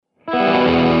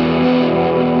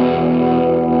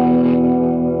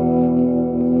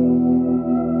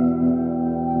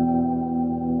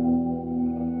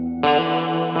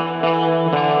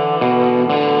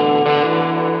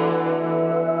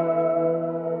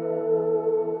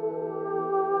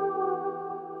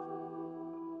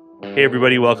Hey,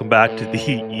 everybody, welcome back to the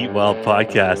Eat Wild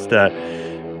podcast.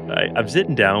 I'm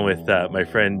sitting down with my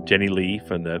friend Jenny Lee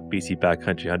from the BC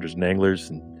Backcountry Hunters and Anglers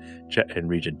in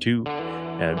Region 2,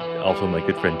 and also my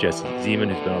good friend Jesse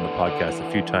Zeman, who's been on the podcast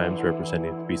a few times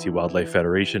representing the BC Wildlife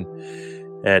Federation.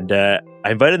 And I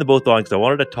invited them both on because I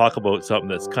wanted to talk about something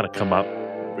that's kind of come up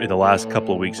in the last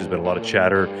couple of weeks. There's been a lot of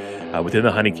chatter within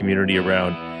the hunting community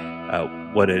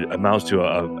around what it amounts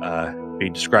to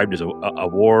being described as a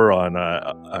war on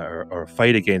or a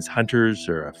fight against hunters,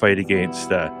 or a fight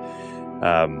against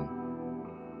um,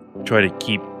 trying to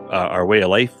keep our way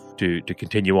of life to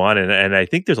continue on. And I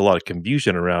think there's a lot of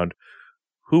confusion around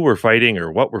who we're fighting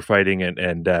or what we're fighting,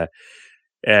 and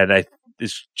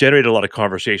it's generated a lot of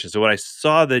conversation. So when I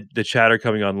saw the chatter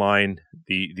coming online,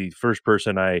 the first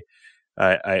person I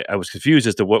was confused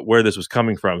as to where this was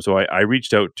coming from. So I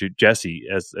reached out to Jesse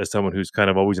as someone who's kind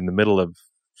of always in the middle of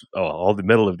all the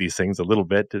middle of these things a little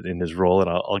bit in his role, and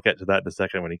I'll get to that in a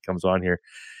second when he comes on here.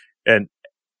 And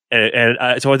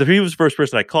so he was the first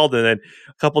person I called, and then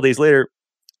a couple of days later,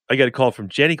 I get a call from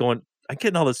Jenny going, "I'm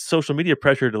getting all this social media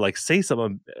pressure to like say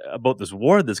something about this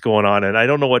war that's going on, and I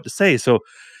don't know what to say." So,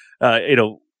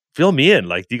 fill me in.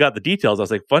 Like, you got the details. I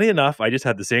was like, funny enough, I just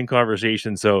had the same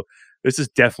conversation. So this is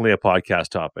definitely a podcast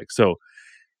topic. So,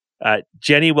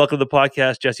 Jenny, welcome to the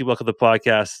podcast. Jesse, welcome to the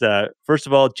podcast. First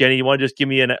of all, Jenny, you want to just give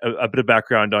me a bit of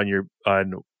background on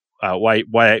why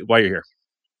you're here?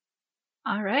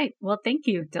 All right. Well, thank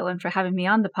you, Dylan, for having me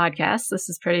on the podcast. This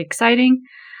is pretty exciting.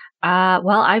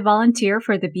 Well, I volunteer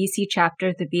for the BC chapter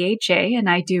of the BHA, and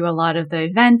I do a lot of the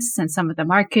events and some of the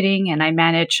marketing, and I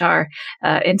manage our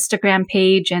Instagram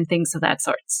page and things of that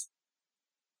sorts.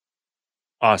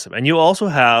 Awesome. And you also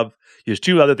there's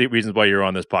two other reasons why you're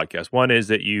on this podcast. One is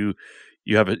that you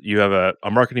have a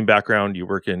marketing background. You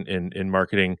work in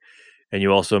marketing, and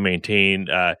you also maintain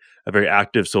a very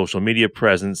active social media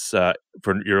presence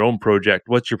for your own project.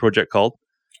 What's your project called?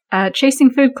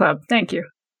 Chasing Food Club. Thank you.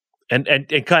 And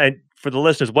kind of, for the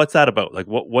listeners, what's that about? Like,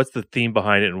 what's the theme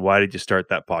behind it, and why did you start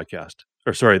that podcast?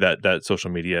 Or sorry, that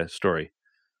social media story?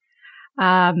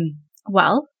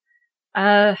 Well,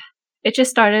 it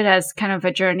just started as kind of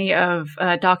a journey of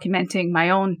documenting my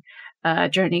own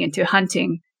journey into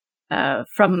hunting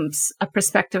from a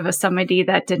perspective of somebody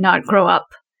that did not grow up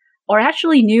or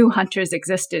actually knew hunters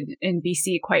existed in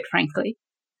BC, quite frankly.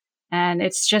 And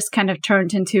it's just kind of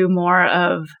turned into more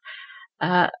of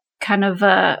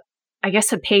I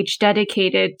guess, a page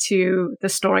dedicated to the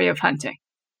story of hunting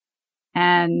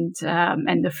and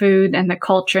the food and the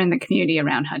culture and the community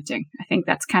around hunting. I think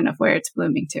that's kind of where it's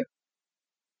blooming to.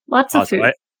 Lots of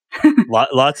food.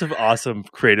 Lots of awesome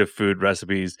creative food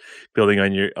recipes, building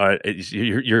on your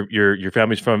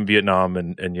family's from Vietnam,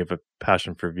 and you have a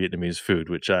passion for Vietnamese food,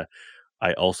 which I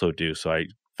also do. So I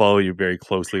follow you very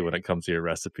closely when it comes to your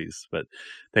recipes. But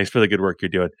thanks for the good work you're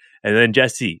doing. And then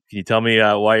Jesse, can you tell me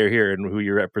why you're here and who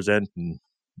you represent and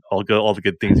all the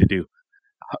good things you do?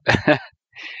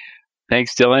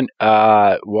 Thanks, Dylan.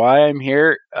 Why I'm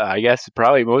here, I guess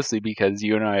probably mostly because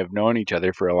you and I have known each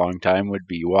other for a long time would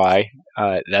be why.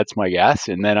 That's my guess.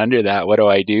 And then under that, what do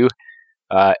I do?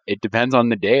 It depends on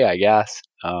the day, I guess.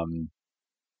 Hunting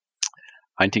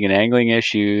and angling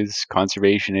issues,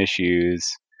 conservation issues.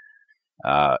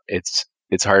 It's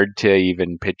hard to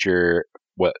even picture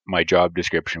what my job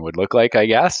description would look like, I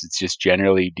guess. It's just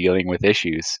generally dealing with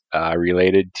issues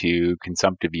related to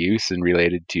consumptive use and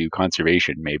related to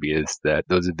conservation. Maybe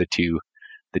those are the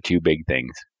two big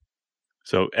things.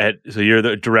 So you're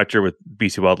the director with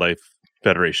BC Wildlife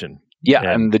Federation. Yeah,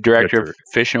 I'm the director of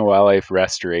Fish and Wildlife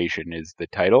Restoration is the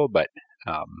title, but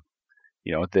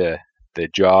the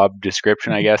job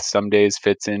description, I guess, some days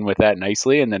fits in with that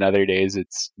nicely, and then other days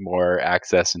it's more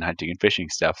access and hunting and fishing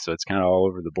stuff. So it's kind of all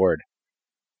over the board.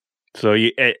 So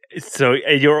and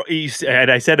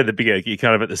I said at the beginning, you're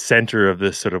kind of at the center of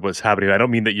this sort of what's happening. I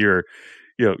don't mean that you're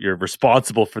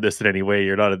responsible for this in any way.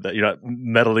 You're not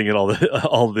meddling in all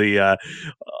the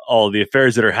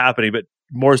affairs that are happening, but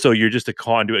more so you're just a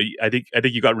conduit. I think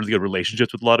you got really good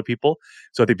relationships with a lot of people.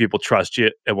 So I think people trust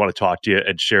you and want to talk to you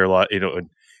and share a lot, and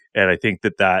I think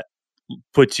that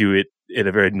puts you in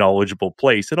a very knowledgeable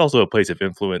place and also a place of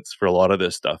influence for a lot of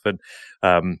this stuff. And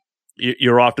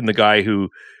you're often the guy who,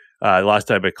 last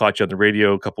time I caught you on the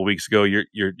radio a couple of weeks ago,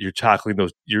 you're tackling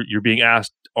those. You're being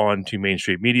asked onto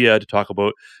mainstream media to talk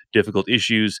about difficult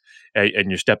issues, and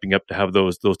you're stepping up to have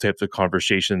those types of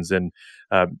conversations. And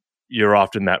you're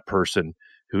often that person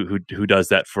who does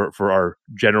that for our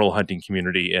general hunting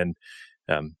community, and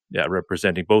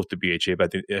representing both the BHA,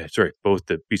 both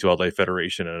the BC Wildlife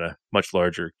Federation and a much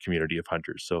larger community of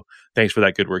hunters. So thanks for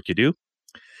that good work you do.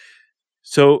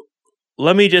 So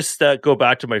let me just go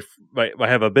back to my. I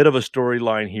have a bit of a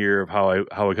storyline here of how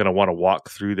I kind of want to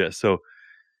walk through this. So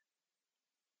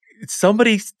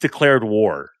somebody declared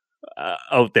war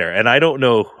out there, and I don't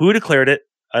know who declared it.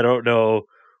 I don't know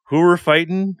who we're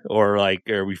fighting, or like,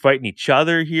 are we fighting each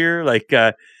other here? Like,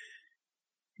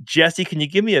 Jesse, can you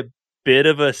give me a bit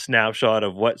of a snapshot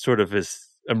of what sort of has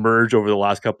emerged over the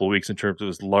last couple of weeks in terms of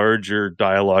this larger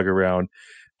dialogue around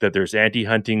that there's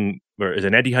anti-hunting, or is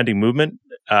an anti-hunting movement,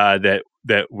 that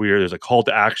there's a call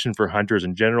to action for hunters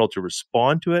in general to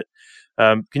respond to it.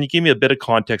 Can you give me a bit of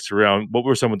context around what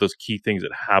were some of those key things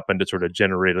that happened to sort of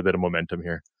generate a bit of momentum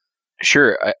here?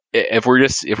 Sure. If we're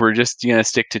just gonna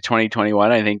stick to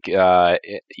 2021, I think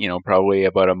probably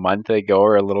about a month ago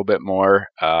or a little bit more,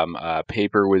 a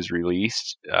paper was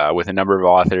released with a number of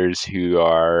authors who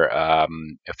are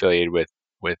affiliated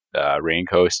with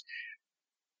Raincoast,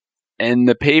 and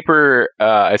the paper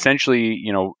essentially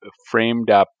framed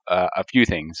up a few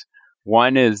things.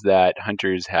 One is that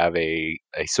hunters have a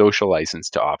social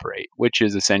license to operate, which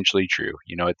is essentially true.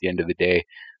 At the end of the day,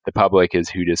 the public is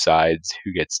who decides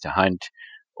who gets to hunt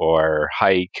or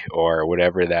hike or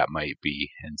whatever that might be.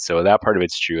 And so that part of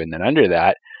it's true. And then under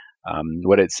that,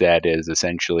 what it said is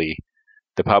essentially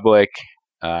the public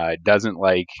doesn't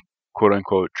like quote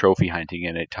unquote trophy hunting,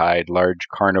 and it tied large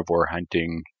carnivore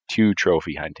hunting to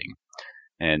trophy hunting.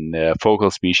 And the focal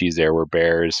species there were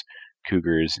bears,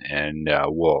 cougars, and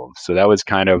wolves. So that was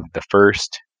kind of the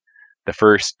first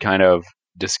kind of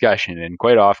discussion. And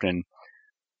quite often,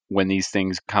 when these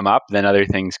things come up, then other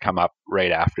things come up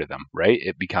right after them, right?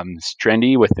 It becomes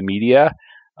trendy with the media,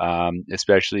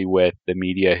 especially with the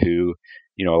media who,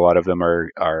 a lot of them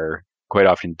are quite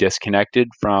often disconnected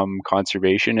from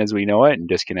conservation as we know it and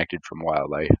disconnected from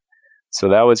wildlife. So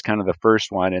that was kind of the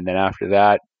first one. And then after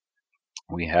that,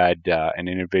 we had an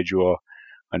individual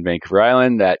on Vancouver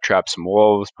Island that trapped some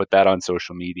wolves, put that on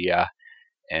social media.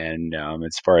 And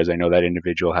as far as I know, that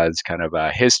individual has kind of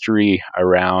a history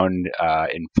around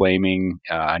inflaming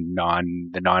the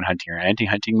non-hunting or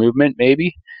anti-hunting movement,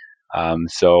 maybe.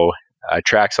 So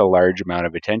attracts a large amount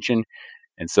of attention.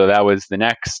 And so that was the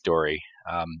next story.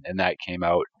 And that came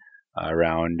out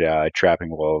around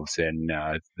trapping wolves and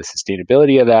the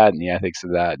sustainability of that and the ethics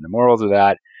of that and the morals of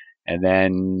that. And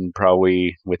then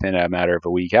probably within a matter of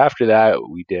a week after that,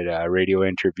 we did a radio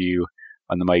interview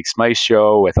on the Mike Smice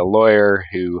show with a lawyer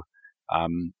who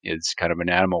is kind of an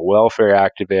animal welfare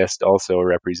activist, also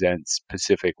represents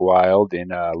Pacific Wild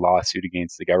in a lawsuit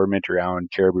against the government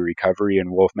around caribou recovery and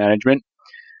wolf management.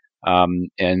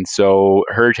 And so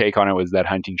her take on it was that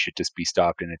hunting should just be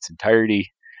stopped in its entirety.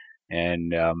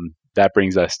 And that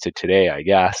brings us to today, I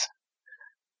guess.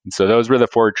 And so those were the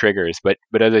four triggers. But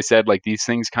as I said, like these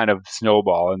things kind of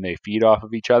snowball and they feed off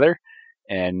of each other.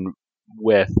 And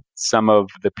with some of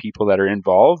the people that are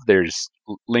involved, there's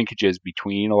linkages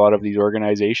between a lot of these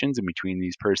organizations and between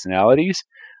these personalities.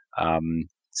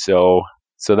 So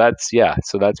that's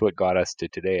what got us to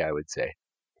today, I would say.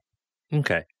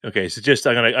 Okay. So just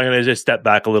I'm gonna just step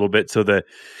back a little bit. So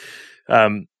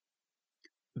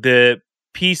the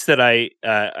piece that I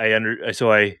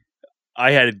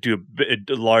had to do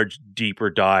a large, deeper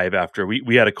dive after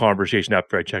we had a conversation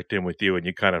after I checked in with you, and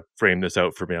you kind of framed this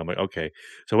out for me. I'm like, okay.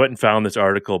 So I went and found this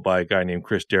article by a guy named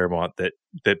Chris Darabont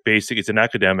that basically it's an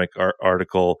academic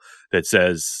article that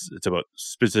says it's about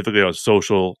specifically on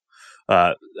social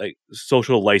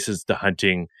license to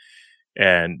hunting,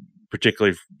 and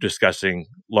particularly discussing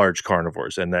large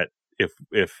carnivores, and that if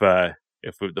the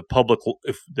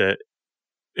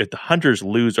hunters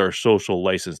lose our social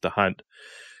license to hunt,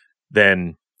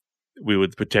 then we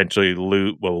would potentially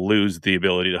lose the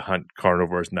ability to hunt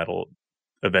carnivores, and that'll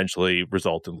eventually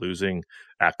result in losing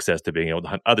access to being able to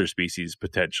hunt other species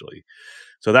potentially.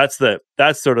 So that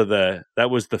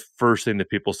was the first thing that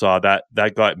people saw that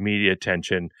got media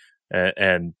attention,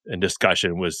 and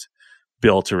discussion was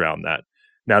built around that.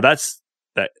 Now that's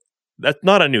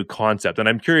not a new concept, and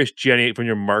I'm curious, Jenny, from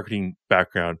your marketing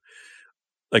background,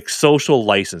 like social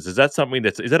license, is that something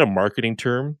is that a marketing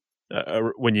term?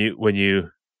 When you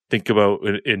think about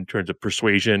it in terms of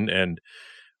persuasion and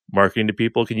marketing to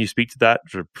people, can you speak to that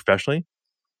sort of professionally?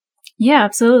 Yeah,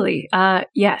 absolutely.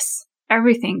 Yes,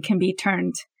 everything can be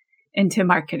turned into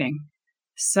marketing.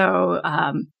 So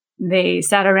they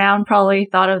sat around, probably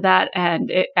thought of that, and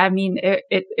it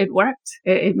worked.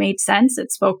 It made sense.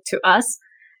 It spoke to us.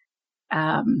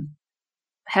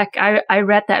 Heck, I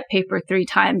read that paper 3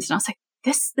 times, and I was like,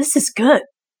 this is good.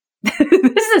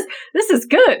 this is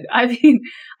good. I mean,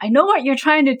 I know what you're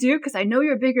trying to do because I know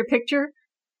your bigger picture,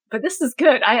 but this is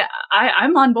good.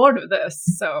 I'm on board with this.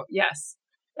 So yes,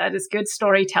 that is good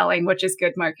storytelling, which is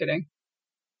good marketing.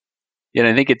 Yeah,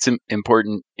 and I think it's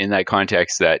important in that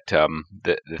context that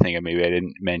the thing that maybe I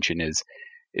didn't mention is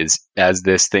as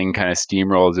this thing kind of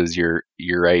steamrolls, as you're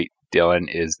right,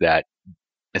 Dylan, is that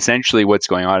essentially what's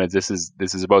going on is this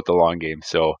is about the long game.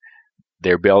 So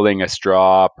they're building a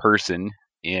straw person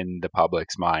in the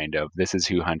public's mind of this is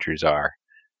who hunters are,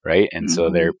 right? And so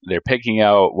they're picking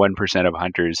out 1% of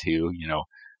hunters who,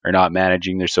 are not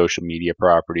managing their social media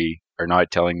property, are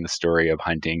not telling the story of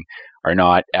hunting, are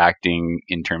not acting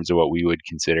in terms of what we would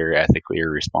consider ethically or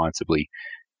responsibly.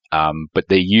 But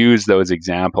they use those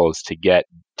examples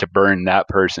to burn that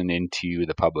person into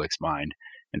the public's mind.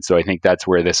 And so I think that's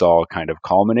where this all kind of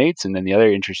culminates. And then the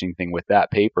other interesting thing with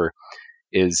that paper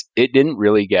is it didn't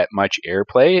really get much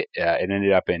airplay. It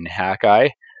ended up in Hackeye.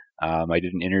 I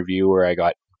did an interview where I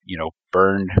got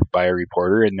burned by a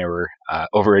reporter, and there were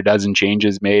over a dozen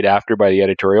changes made after by the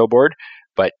editorial board.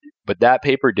 But that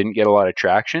paper didn't get a lot of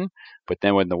traction. But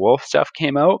then when the wolf stuff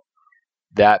came out,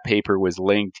 that paper was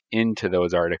linked into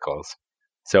those articles.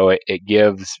 So it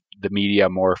gives the media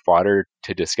more fodder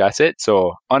to discuss it.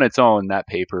 So on its own, that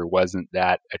paper wasn't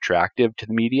that attractive to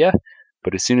the media.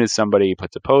 But as soon as somebody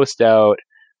puts a post out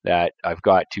that I've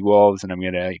got 2 wolves and I'm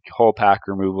going to whole pack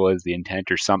removal is the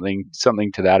intent or something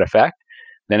to that effect,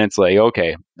 then it's like,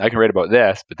 okay, I can write about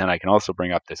this, but then I can also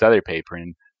bring up this other paper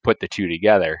and put the two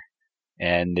together.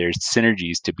 And there's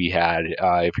synergies to be had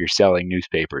if you're selling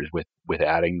newspapers with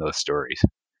adding those stories.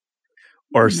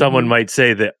 Or someone might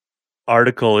say the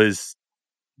article is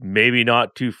maybe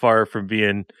not too far from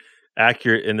being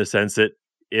accurate in the sense that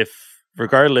if,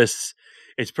 regardless,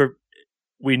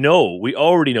 we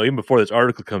already know even before this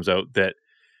article comes out that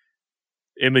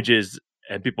images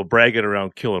and people bragging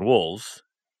around killing wolves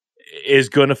is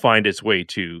going to find its way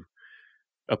to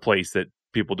a place that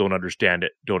people don't understand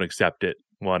it, don't accept it,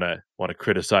 want to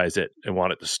criticize it, and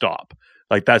want it to stop.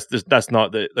 Like that's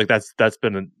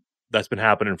been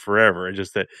happening forever. It's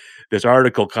just that this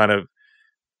article kind of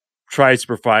tries to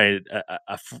provide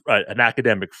an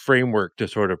academic framework to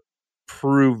sort of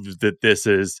prove that this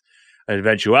is an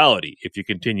eventuality. If you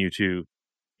continue to,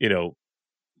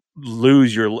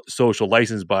 lose your social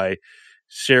license by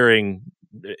sharing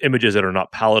images that are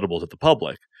not palatable to the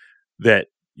public, that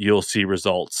you'll see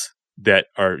results that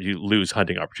you lose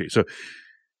hunting opportunities. So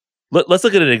let's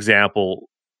look at an example.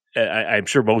 I'm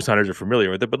sure most hunters are familiar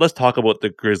with it, but let's talk about the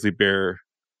grizzly bear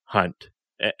hunt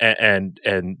and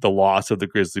the loss of the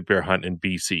grizzly bear hunt in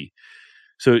BC.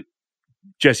 So,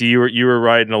 Jesse, you were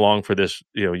riding along for this.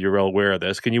 You're well aware of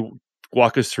this. Can you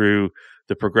walk us through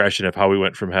the progression of how we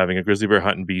went from having a grizzly bear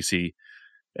hunt in BC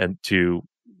and to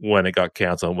when it got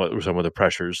canceled? And what were some of the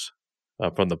pressures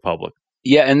from the public?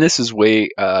 Yeah, and this is way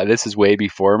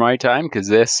before my time, because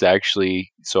this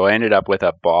actually. So I ended up with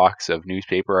a box of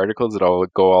newspaper articles that all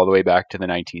go all the way back to the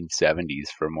 1970s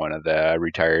from one of the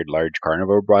retired large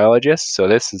carnivore biologists. So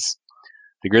this is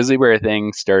the grizzly bear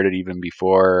thing started even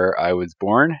before I was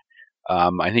born.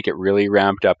 I think it really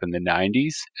ramped up in the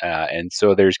 90s, and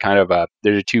so there's a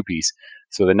two-piece.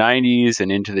 So the 90s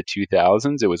and into the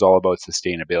 2000s, it was all about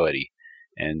sustainability.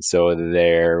 And so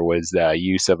there was the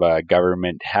use of a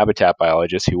government habitat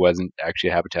biologist who wasn't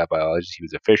actually a habitat biologist. He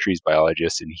was a fisheries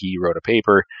biologist, and he wrote a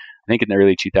paper, I think in the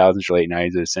early 2000s or late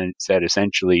 90s, that said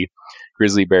essentially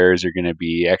grizzly bears are going to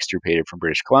be extirpated from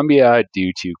British Columbia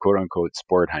due to quote-unquote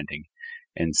sport hunting.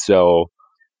 And so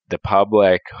the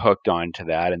public hooked onto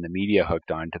that, and the media hooked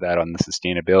onto that on the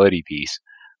sustainability piece.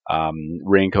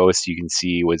 Raincoast, you can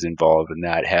see, was involved in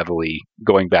that heavily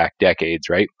going back decades,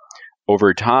 right?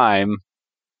 Over time,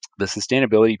 the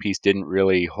sustainability piece didn't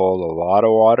really hold a lot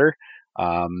of water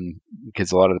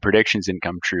because a lot of the predictions didn't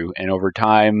come true. And over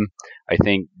time, I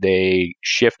think they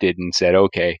shifted and said,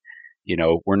 okay,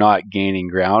 we're not gaining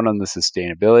ground on the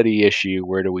sustainability issue.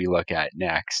 Where do we look at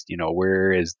next?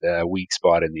 Where is the weak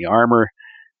spot in the armor?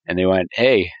 And they went,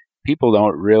 hey, people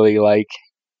don't really like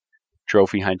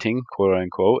trophy hunting, quote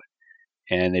unquote,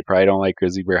 and they probably don't like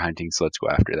grizzly bear hunting, so let's go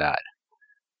after that.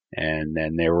 And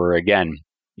then there were, again,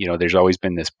 there's always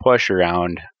been this push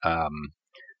around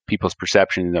people's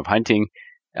perceptions of hunting.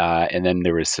 And then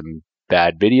there was some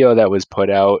bad video that was put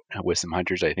out with some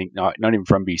hunters, I think not even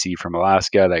from BC, from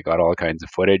Alaska, that got all kinds of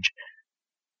footage.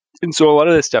 And so a lot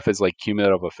of this stuff is like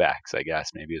cumulative effects, I guess,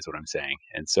 maybe is what I'm saying.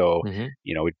 And so,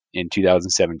 in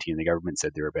 2017, the government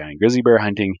said they were banning grizzly bear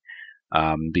hunting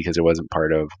because it wasn't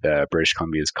part of the British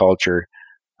Columbia's culture.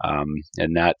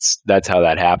 And that's how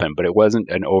that happened. But it wasn't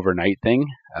an overnight thing.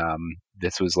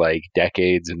 This was like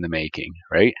decades in the making,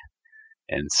 right?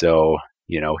 And so,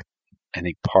 I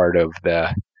think part of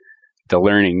the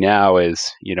learning now is,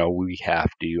 we have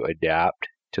to adapt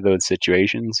to those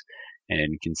situations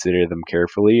and consider them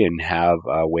carefully and have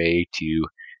a way to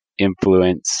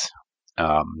influence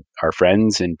our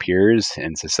friends and peers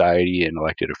and society and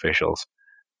elected officials,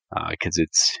 because it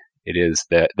is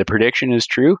the prediction is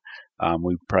true.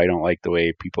 We probably don't like the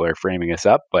way people are framing us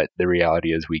up, but the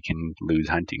reality is we can lose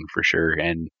hunting for sure,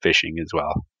 and fishing as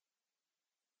well.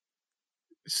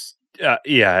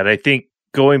 Yeah, and I think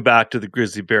going back to the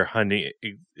grizzly bear hunting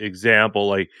example,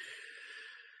 like,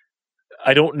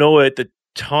 I don't know at the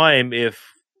time if,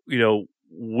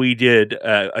 we did,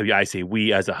 I say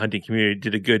we as a hunting community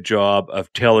did a good job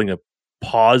of telling a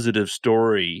positive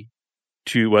story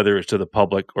to, whether it's to the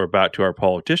public or back to our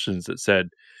politicians, that said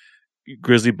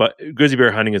grizzly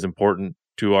bear hunting is important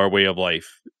to our way of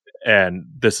life, and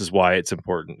this is why it's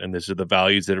important, and this are the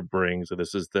values that it brings, and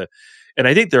and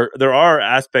I think there are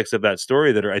aspects of that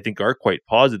story that I think are quite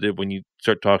positive when you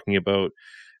start talking about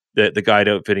the guide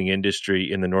outfitting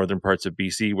industry in the northern parts of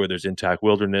BC, where there's intact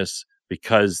wilderness,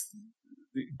 because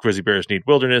grizzly bears need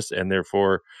wilderness, and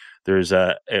therefore there's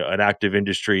an active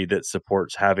industry that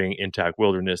supports having intact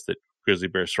wilderness that grizzly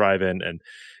bears thrive in, and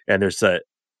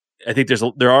I think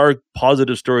there are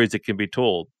positive stories that can be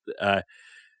told. I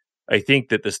think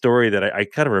that the story that I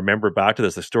kind of remember back to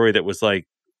this, the story that was like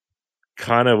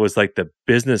the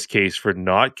business case for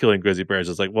not killing grizzly bears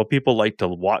is like, well, people like to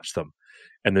watch them,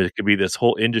 and there could be this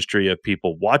whole industry of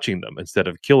people watching them instead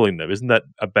of killing them. Isn't that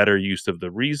a better use of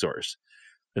the resource?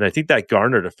 And I think that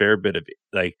garnered a fair bit of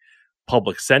like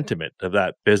public sentiment of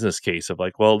that business case of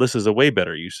like, well, this is a way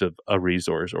better use of a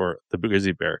resource, or the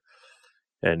grizzly bear.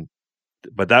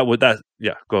 But go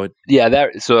ahead. Yeah,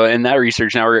 that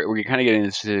research, now we're kind of getting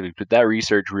into specifics, but that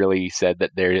research really said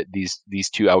that these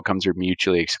two outcomes are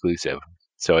mutually exclusive.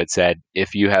 So it said,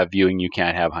 if you have viewing, you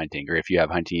can't have hunting, or if you have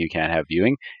hunting, you can't have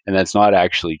viewing, and that's not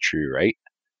actually true, right?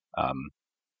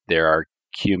 There are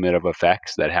cumulative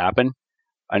effects that happen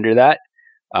under that.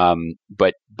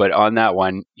 But on that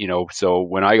one, so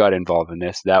when I got involved in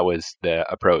this, that was the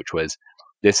approach, was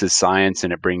this is science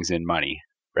and it brings in money,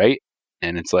 right?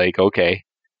 And it's like, okay,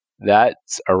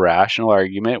 that's a rational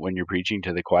argument when you're preaching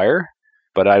to the choir,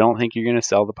 but I don't think you're going to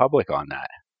sell the public on that,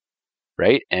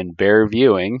 right? And bear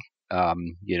viewing,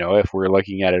 if we're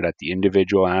looking at it at the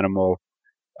individual animal,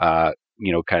 the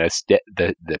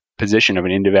position of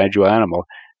an individual animal,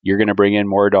 you're going to bring in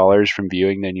more dollars from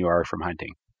viewing than you are from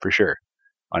hunting, for sure,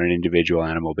 on an individual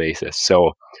animal basis.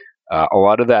 So a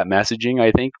lot of that messaging,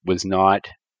 I think,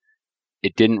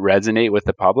 it didn't resonate with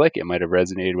the public. It might have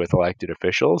resonated with elected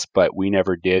officials, but we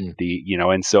never did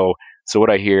and so what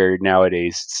I hear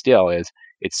nowadays still is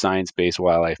it's science-based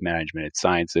wildlife management. It's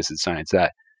science this, it's science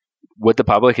that. What the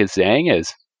public is saying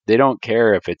is they don't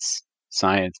care if it's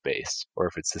science-based or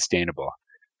if it's sustainable,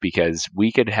 because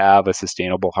we could have a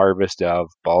sustainable harvest of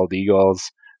bald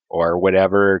eagles or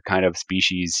whatever kind of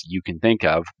species you can think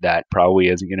of that probably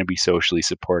isn't going to be socially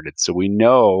supported. So we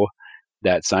know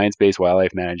that science-based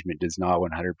wildlife management does not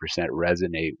 100%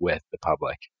 resonate with the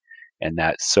public, and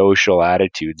that social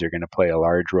attitudes are going to play a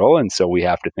large role. And so we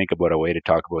have to think about a way to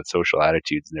talk about social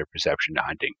attitudes and their perception to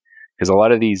hunting, because a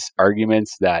lot of these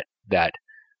arguments that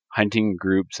hunting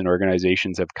groups and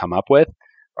organizations have come up with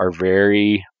are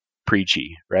very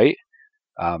preachy, right?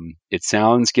 It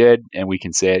sounds good, and we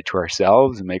can say it to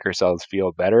ourselves and make ourselves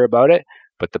feel better about it,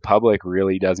 but the public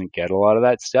really doesn't get a lot of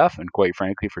that stuff, and quite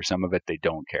frankly, for some of it, they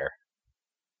don't care.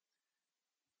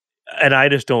 And I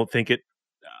just don't think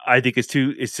I think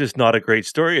it's just not a great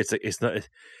story. It's not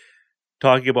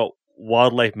talking about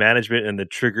wildlife management and the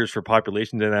triggers for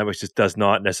population dynamics just does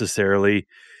not necessarily,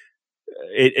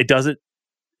 it doesn't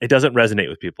resonate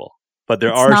with people. But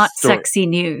it's not sexy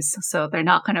news, so they're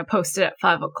not going to post it at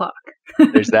 5:00.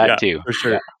 There's that too, for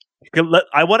sure. Yeah.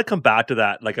 I want to come back to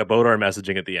that, like about our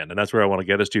messaging at the end, and that's where I want to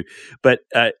get us to. But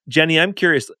Jenny, I'm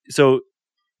curious. So,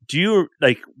 do you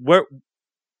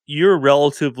you're a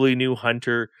relatively new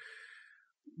hunter?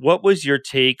 What was your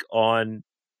take on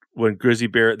when the grizzly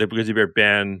bear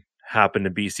ban happened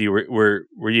in BC?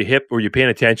 Were you hip? Were you paying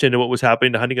attention to what was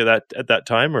happening to hunting at that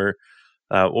time, or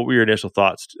what were your initial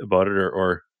thoughts about it?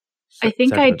 Or I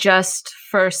think I just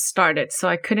first started, so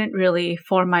I couldn't really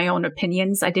form my own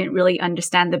opinions. I didn't really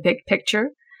understand the big picture.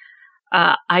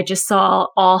 I just saw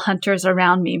all hunters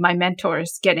around me, my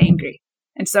mentors, get angry,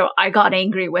 and so I got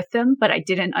angry with them, but I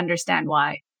didn't understand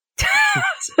why.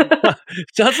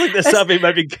 Sounds like the subject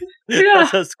might be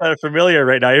that's kind of familiar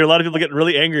right now. I hear a lot of people getting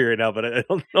really angry right now, but I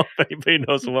don't know if anybody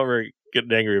knows what we're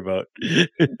getting angry about.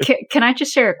 Can I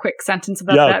just share a quick sentence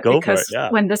about that? Because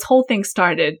when this whole thing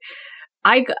started,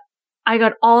 I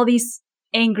got all these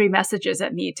angry messages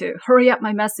at me to hurry up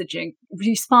my messaging,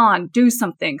 respond, do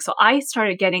something. So I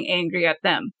started getting angry at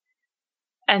them.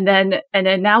 And then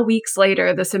now weeks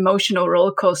later, this emotional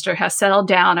roller coaster has settled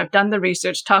down. I've done the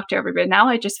research, talked to everybody. Now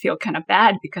I just feel kind of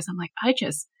bad because I'm like, I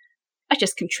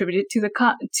just contributed to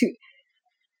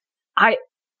I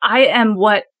am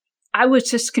what I was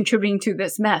just contributing to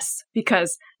this mess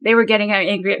because they were getting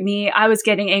angry at me. I was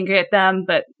getting angry at them.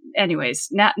 But anyways,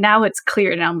 now it's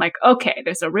clear. And I'm like, okay,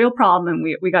 there's a real problem and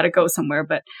we got to go somewhere.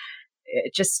 But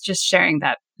just sharing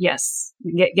that, yes,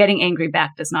 getting angry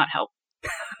back does not help.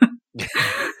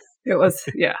 It was,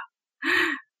 yeah.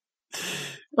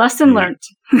 Lesson learned.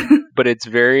 But it's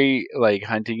very like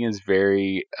hunting is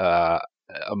very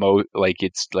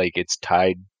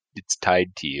it's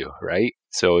tied to you, right?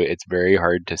 So it's very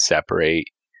hard to separate,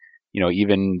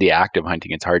 even the act of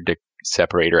hunting, it's hard to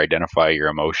separate or identify your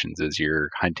emotions as you're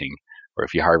hunting or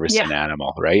if you harvest an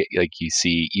animal, right? Like you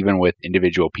see, even with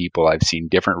individual people, I've seen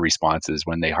different responses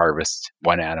when they harvest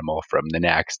one animal from the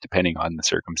next, depending on the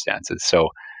circumstances. So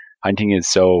hunting is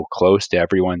so close to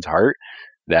everyone's heart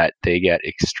that they get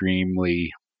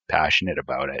extremely passionate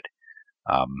about it.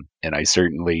 And I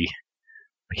certainly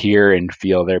hear and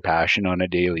feel their passion on a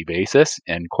daily basis.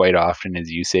 And quite often, as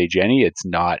you say, Jenny, it's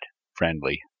not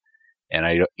friendly.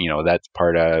 And that's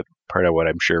part of what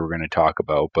I'm sure we're going to talk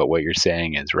about. But what you're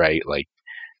saying is right. Like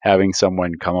having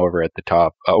someone come over the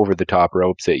top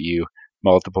ropes at you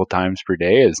multiple times per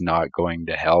day is not going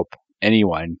to help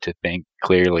anyone to think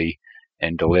clearly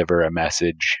and deliver a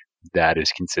message that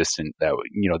is consistent that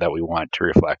we want to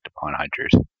reflect upon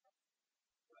hunters.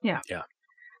 Yeah.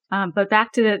 But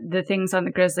back to the things on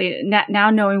the grizzly, now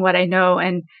knowing what I know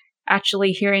and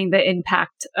actually hearing the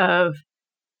impact of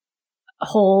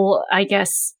whole, I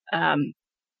guess,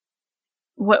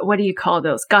 what do you call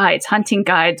those guides, hunting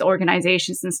guides,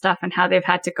 organizations and stuff, and how they've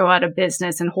had to go out of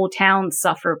business and whole towns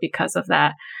suffer because of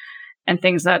that and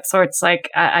things of that sorts. Like,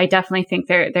 I definitely think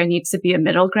there needs to be a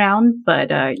middle ground,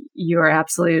 but you are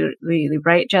absolutely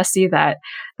right, Jesse, that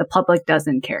the public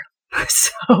doesn't care.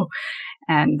 So,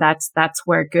 and that's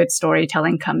where good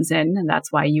storytelling comes in, and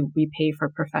that's why we pay for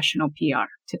professional PR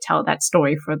to tell that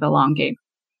story for the long game.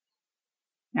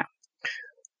 Yeah.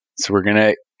 So we're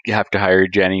gonna have to hire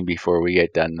Jenny before we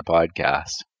get done the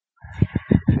podcast.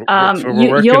 That's what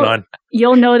we're working on.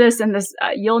 You'll notice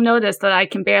that I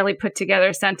can barely put together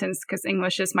a sentence because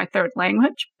English is my third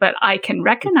language, but I can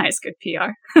recognize good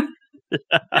PR.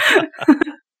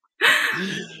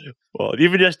 Well,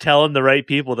 even just telling the right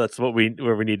people, that's where we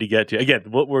need to get to. Again,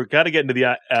 we're got to get into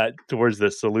the towards the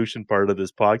solution part of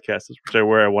this podcast, is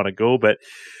where I want to go. But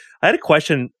I had a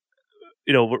question,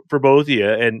 for both of you.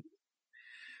 And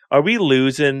are we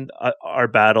losing our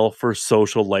battle for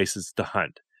social license to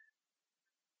hunt?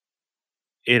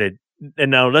 And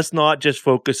now let's not just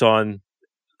focus on,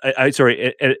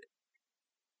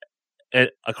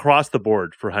 across the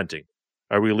board for hunting.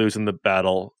 Are we losing the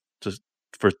battle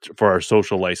for our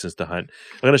social license to hunt?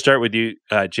 I'm going to start with you,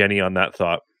 Jenny, on that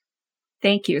thought.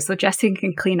 Thank you. So Jesse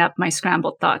can clean up my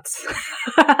scrambled thoughts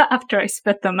after I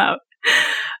spit them out.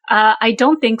 I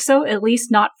don't think so, at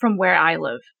least not from where I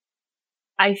live.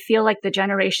 I feel like the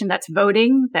generation that's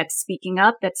voting, that's speaking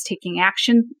up, that's taking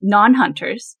action,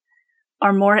 non-hunters,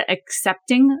 are more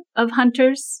accepting of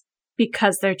hunters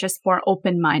because they're just more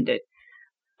open-minded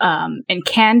and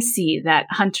can see that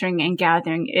hunting and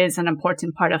gathering is an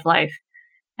important part of life.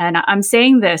 And I'm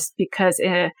saying this because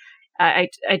I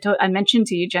mentioned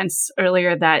to you, gents,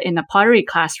 earlier that in a pottery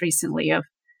class recently, a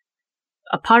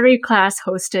pottery class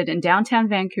hosted in downtown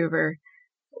Vancouver,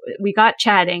 we got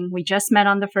chatting. We just met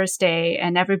on the first day,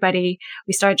 and we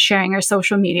started sharing our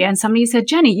social media. And somebody said,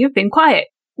 "Jenny, you've been quiet.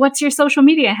 What's your social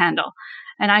media handle?"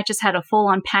 And I just had a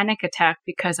full-on panic attack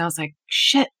because I was like,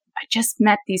 shit, I just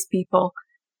met these people.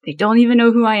 They don't even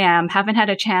know who I am, haven't had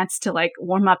a chance to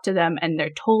warm up to them, and they're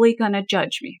totally going to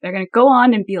judge me. They're going to go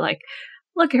on and be like,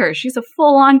 look at her, she's a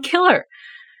full-on killer.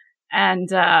 And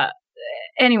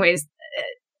anyways,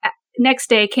 next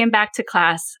day, came back to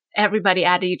class, everybody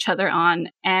added each other on,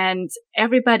 and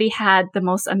everybody had the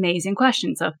most amazing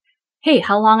questions of, hey,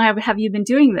 how long have you been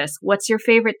doing this? What's your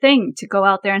favorite thing to go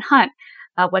out there and hunt?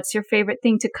 What's your favorite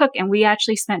thing to cook? And we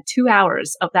actually spent 2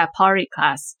 hours of that pottery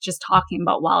class just talking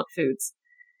about wild foods.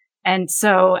 And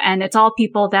it's all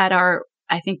people that are,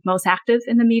 I think, most active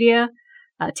in the media,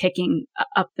 taking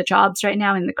up the jobs right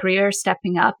now in the career,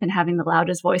 stepping up and having the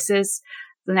loudest voices,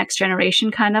 the next generation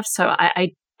kind of. So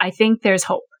I think there's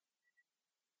hope.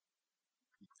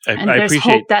 There's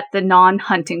hope that the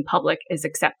non-hunting public is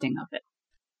accepting of it.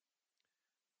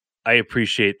 I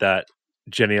appreciate that,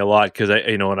 Jenny, a lot, because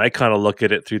and I kind of look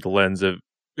at it through the lens of,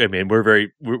 I mean,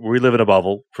 we live in a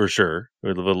bubble for sure. We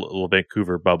live in a little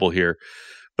Vancouver bubble here.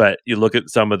 But you look at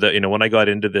some of the, when I got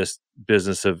into this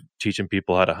business of teaching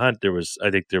people how to hunt, there was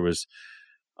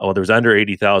under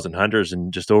 80,000 hunters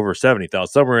and just over 70,000,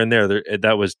 somewhere in there.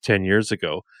 That was 10 years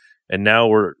ago. And now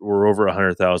we're over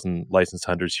 100,000 licensed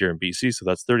hunters here in BC. So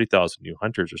that's 30,000 new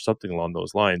hunters or something along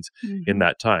those lines in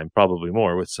that time, probably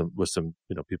more with some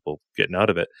people getting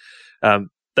out of it.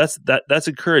 That's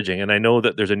encouraging. And I know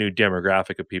that there's a new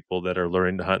demographic of people that are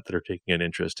learning to hunt, that are taking an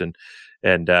interest.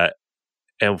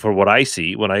 And for what I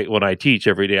see when I teach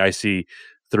every day, I see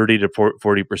 30 to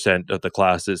 40% of the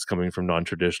classes coming from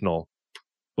non-traditional.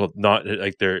 Well, not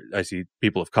like I see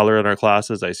people of color in our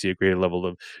classes. I see a greater level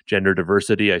of gender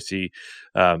diversity. I see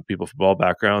people from all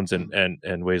backgrounds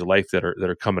and ways of life that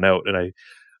are coming out. And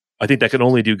I think that can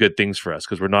only do good things for us,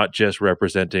 because we're not just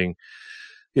representing,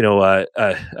 a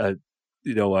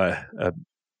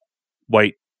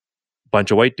white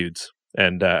bunch of white dudes.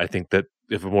 And I think that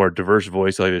if a more diverse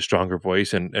voice, like a stronger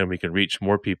voice, and we can reach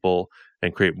more people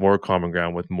and create more common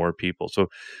ground with more people.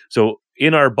 So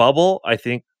in our bubble, I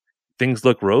think things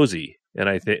look rosy, and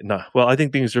I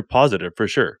think things are positive for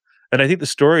sure. And I think the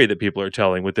story that people are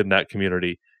telling within that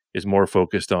community is more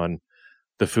focused on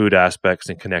the food aspects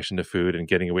and connection to food and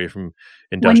getting away from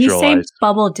industrialized. When you say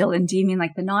bubble, Dylan, do you mean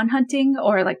like the non-hunting,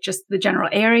 or like just the general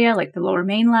area, like the Lower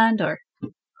Mainland, or?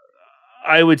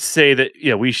 I would say that,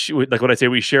 like when I say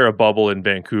we share a bubble in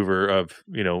Vancouver of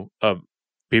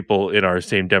people in our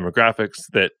same demographics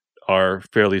that are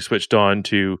fairly switched on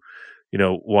to,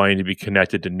 wanting to be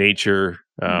connected to nature,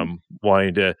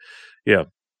 wanting to,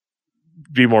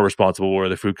 be more responsible where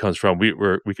the food comes from.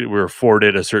 We're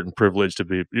afforded a certain privilege to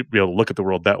be able to look at the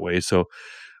world that way. So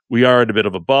we are in a bit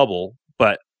of a bubble,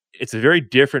 but it's a very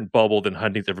different bubble than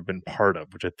hunting's ever been part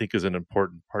of, which I think is an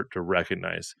important part to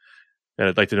recognize. And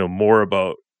I'd like to know more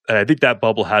about, and I think that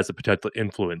bubble has the potential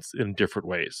influence in different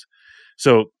ways.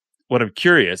 So what I'm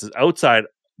curious is, outside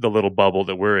the little bubble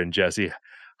that we're in, Jesse,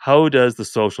 how does the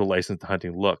social license to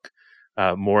hunting look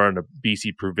more on a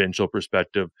BC provincial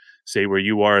perspective, say where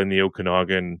you are in the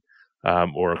Okanagan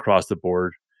or across the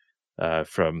board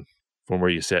from where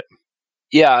you sit?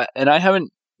 Yeah, and I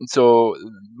haven't. So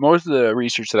most of the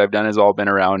research that I've done has all been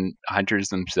around hunters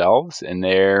themselves and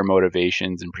their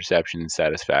motivations and perception and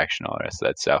satisfaction, all the rest of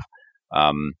that stuff.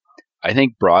 I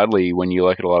think broadly, when you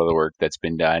look at a lot of the work that's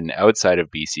been done outside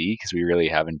of BC, because we really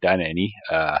haven't done any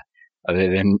other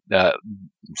than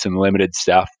some limited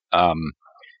stuff,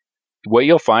 what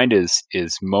you'll find is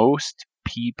most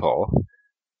people,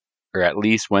 or at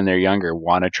least when they're younger,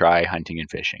 want to try hunting and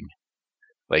fishing.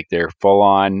 Like, they're full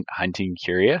on hunting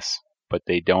curious, but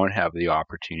they don't have the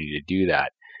opportunity to do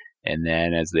that. And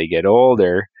then as they get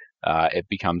older, it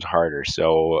becomes harder.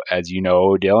 So as you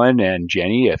know, Dylan and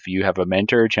Jenny, if you have a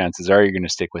mentor, chances are you're going to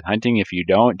stick with hunting. If you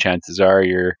don't, chances are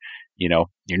you're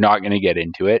not going to get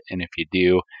into it. And if you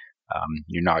do,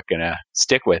 you're not going to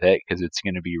stick with it, because it's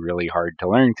going to be really hard to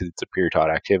learn, because it's a peer taught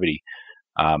activity.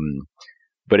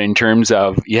 But in terms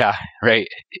of, right.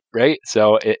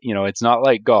 So it's not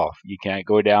like golf. You can't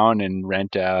go down and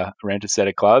rent a set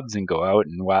of clubs and go out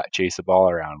and chase a ball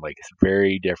around. Like, it's a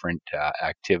very different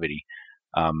activity.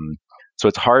 So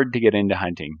it's hard to get into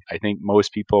hunting. I think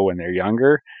most people, when they're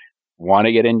younger, want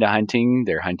to get into hunting.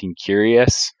 They're hunting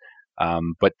curious.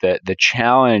 But the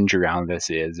challenge around this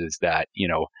is that,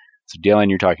 so Dylan,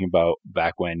 you're talking about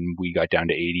back when we got down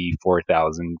to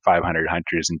 84,500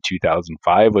 hunters in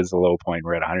 2005 was the low point.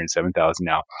 We're at 107,000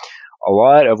 now. A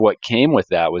lot of what came with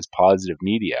that was positive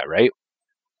media, right?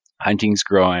 Hunting's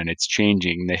growing, it's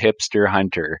changing, the hipster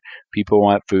hunter, people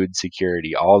want food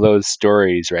security, all those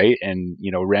stories, right? And,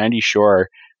 Randy Shore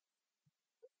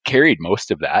carried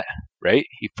most of that, right?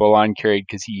 He full on carried,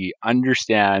 because he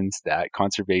understands that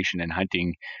conservation and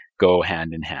hunting go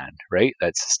hand in hand, right?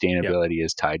 That sustainability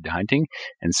is tied to hunting.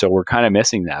 And so we're kind of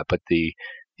missing that. But the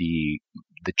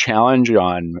challenge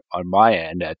on my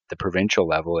end at the provincial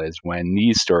level is when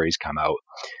these stories come out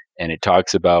and it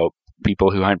talks about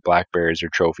people who hunt black bears or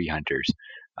trophy hunters,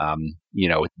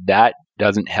 that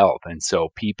doesn't help. And so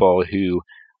people who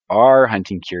are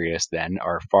hunting curious then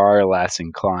are far less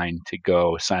inclined to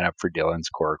go sign up for Dylan's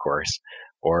core course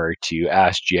or to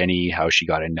ask Jenny how she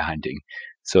got into hunting.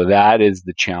 So that is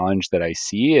the challenge that I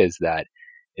see, is that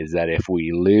if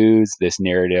we lose this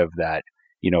narrative that,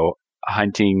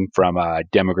 hunting from a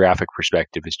demographic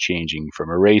perspective is changing,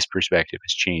 from a race perspective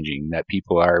is changing, that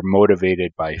people are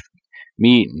motivated by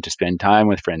meat and to spend time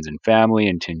with friends and family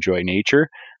and to enjoy nature,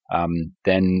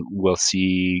 then we'll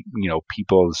see,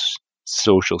 people's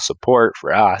social support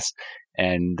for us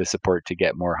and the support to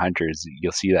get more hunters.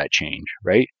 You'll see that change,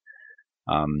 right?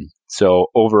 So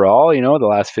overall, the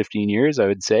last 15 years, I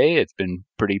would say it's been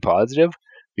pretty positive.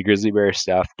 the grizzly bear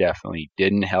stuff definitely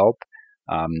didn't help.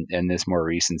 And this more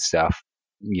recent stuff,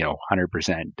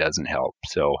 100% doesn't help.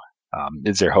 So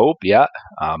is there hope? Yeah.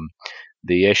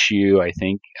 The issue, I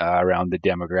think, around the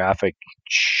demographic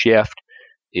shift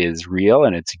is real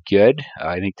and it's good.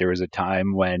 I think there was a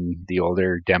time when the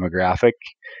older demographic,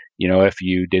 if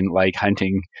you didn't like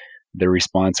hunting, the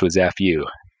response was F you,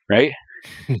 right?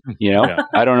 Yeah.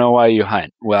 I don't know why you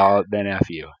hunt. Well, then F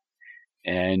you.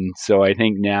 And so I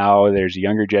think now there's a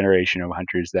younger generation of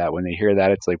hunters that when they hear that,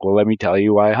 it's like, well, let me tell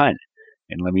you why I hunt.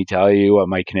 And let me tell you what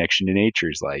my connection to nature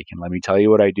is like. And let me tell you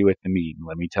what I do with the meat. And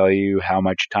let me tell you how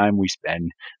much time we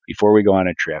spend before we go on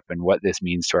a trip and what this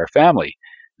means to our family.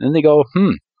 And then they go,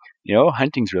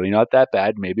 hunting's really not that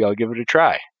bad. Maybe I'll give it a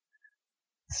try.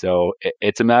 So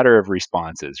it's a matter of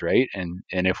responses, right? And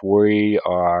if we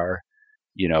are,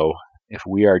 if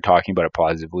we are talking about it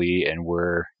positively and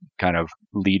we're kind of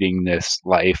leading this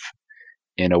life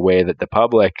in a way that the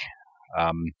public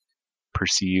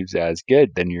perceives as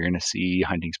good, then you're going to see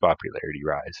hunting's popularity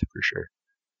rise for sure.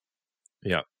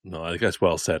 Yeah, no, I think that's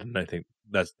well said, and I think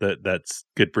that's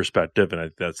good perspective,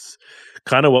 and that's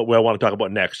kind of what I want to talk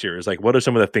about next year. Is like, what are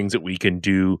some of the things that we can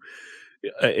do,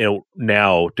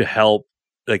 now to help?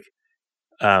 Like,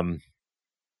 I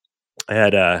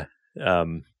had I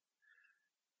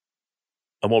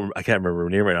can't remember her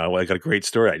name right now. I got a great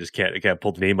story. I can't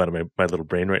pull the name out of my little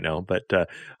brain right now, but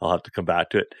I'll have to come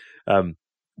back to it.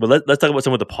 But let's talk about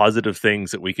some of the positive things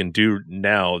that we can do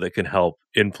now that can help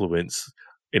influence,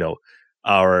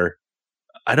 our.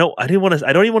 I don't even want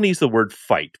to use the word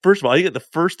fight. First of all, I think the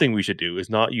first thing we should do is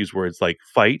not use words like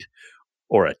fight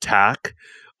or attack.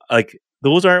 Like,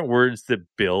 those aren't words that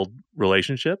build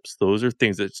relationships. Those are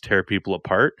things that tear people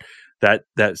apart. That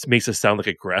makes us sound like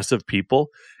aggressive people,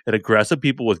 and aggressive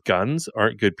people with guns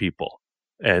aren't good people.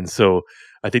 And so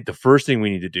I think the first thing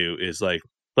we need to do is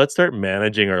let's start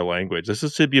managing our language. This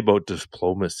should be about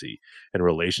diplomacy and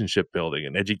relationship building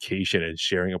and education and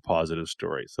sharing a positive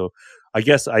story. So I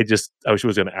guess I wish I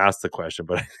was going to ask the question,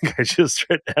 but I think I just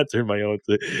tried to answer my own.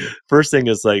 First thing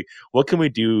is what can we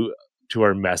do to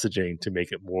our messaging to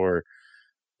make it more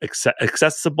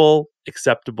accessible,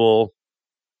 acceptable?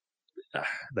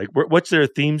 What's their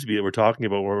themes be that we're talking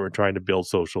about when we're trying to build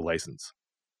social license?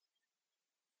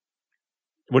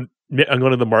 I'm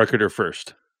going to the marketer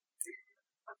first.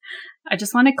 I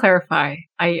just want to clarify.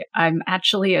 I'm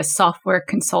actually a software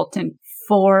consultant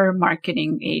for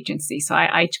marketing agency. So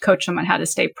I coach them on how to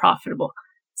stay profitable.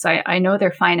 So I know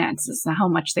their finances and how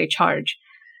much they charge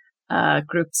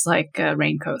groups like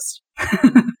Raincoast.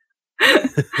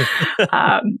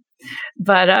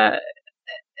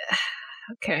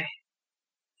 Okay.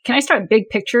 Can I start big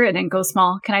picture and then go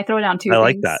small? Can I throw down two things? I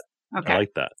like that. Okay. I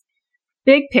like that.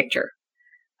 Big picture.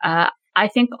 I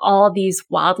think all these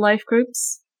wildlife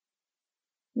groups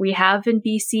we have in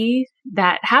BC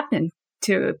that happen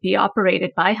to be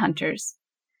operated by hunters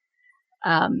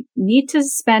need to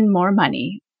spend more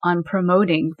money on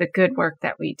promoting the good work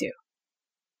that we do.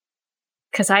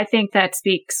 Because I think that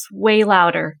speaks way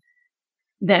louder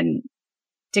than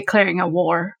declaring a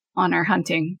war on our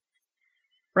hunting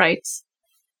rights.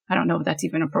 I don't know if that's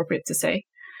even appropriate to say.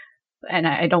 And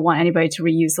I don't want anybody to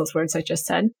reuse those words I just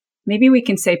said. Maybe we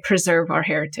can say preserve our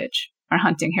heritage, our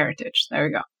hunting heritage. There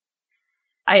we go.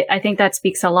 I think that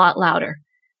speaks a lot louder.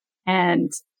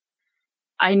 And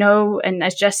I know, and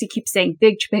as Jesse keeps saying,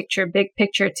 big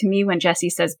picture, to me, when Jesse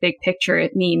says big picture,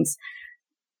 it means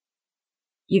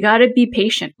you got to be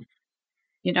patient.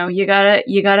 You got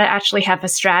to actually have a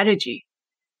strategy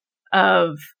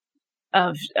of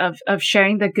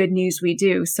sharing the good news we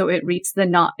do, so it reaches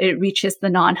the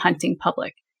non-hunting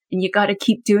public, and you got to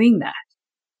keep doing that,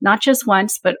 not just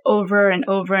once, but over and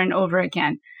over and over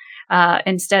again.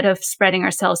 Instead of spreading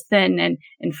ourselves thin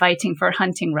and fighting for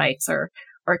hunting rights or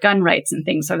gun rights and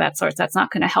things of that sort, that's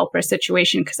not going to help our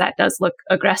situation, because that does look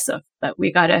aggressive. But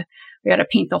we gotta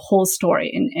paint the whole story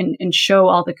and show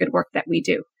all the good work that we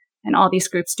do. And all these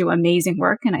groups do amazing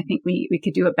work, and I think we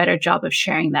could do a better job of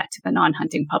sharing that to the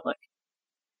non-hunting public.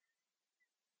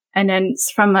 And then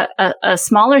from a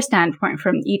smaller standpoint,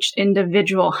 from each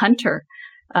individual hunter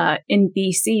in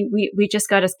BC, we just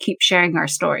got to keep sharing our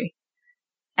story.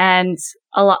 And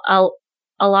a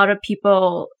lot of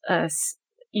people,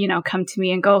 come to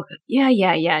me and go,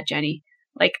 yeah, Jenny,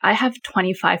 I have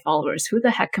 25 followers. Who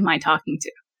the heck am I talking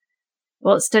to?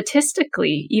 Well,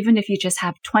 statistically, even if you just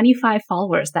have 25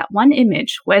 followers, that one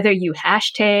image, whether you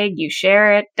hashtag, you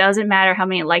share it, doesn't matter how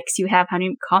many likes you have, how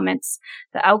many comments,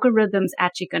 the algorithm's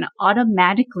actually going to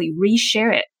automatically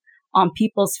reshare it on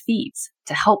people's feeds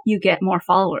to help you get more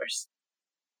followers.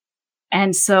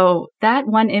 And so that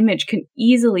one image can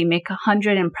easily make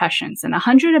 100 impressions. And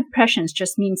 100 impressions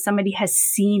just means somebody has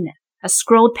seen it, has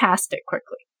scrolled past it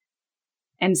quickly.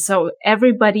 And so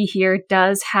everybody here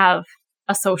does have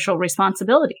a social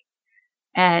responsibility.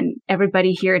 And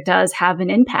everybody here does have an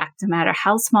impact, no matter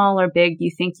how small or big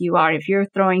you think you are. If you're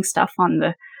throwing stuff on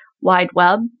the wide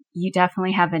web, you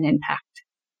definitely have an impact.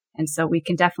 And so we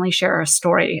can definitely share our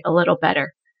story a little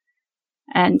better.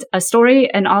 And a story,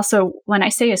 and also when I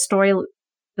say a story,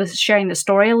 sharing the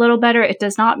story a little better, it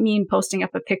does not mean posting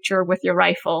up a picture with your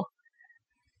rifle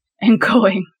and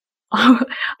going, oh,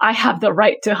 I have the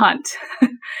right to hunt.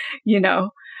 You're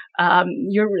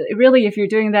really, if you're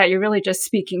doing that, you're really just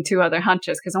speaking to other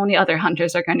hunters, because only other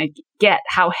hunters are going to get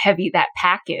how heavy that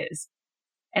pack is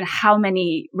and how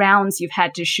many rounds you've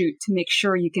had to shoot to make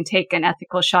sure you can take an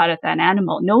ethical shot at that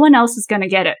animal. No one else is going to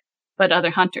get it but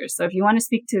other hunters. So if you want to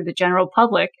speak to the general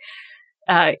public,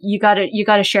 you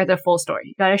gotta share the full story.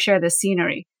 You gotta share the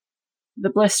scenery, the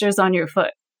blisters on your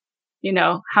foot,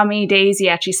 how many days you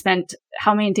actually spent,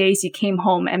 how many days you came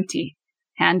home empty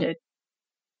handed.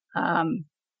 That's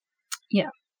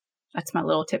my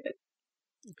little tidbit.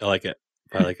 I like it.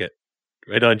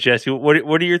 Right on, Jesse.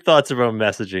 What are your thoughts about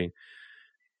messaging?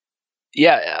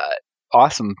 Yeah,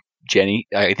 awesome, Jenny.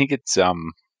 I think it's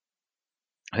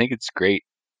great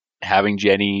having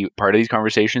Jenny part of these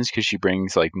conversations, because she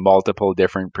brings like multiple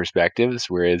different perspectives,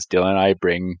 whereas Dylan and I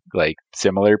bring like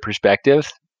similar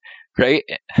perspectives, right?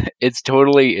 It's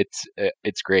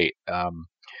great.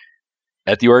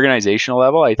 At the organizational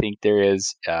level, I think there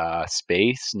is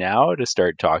space now to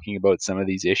start talking about some of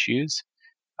these issues.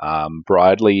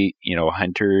 Broadly,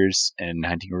 hunters and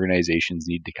hunting organizations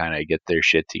need to kind of get their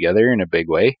shit together in a big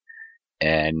way.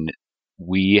 And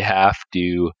we have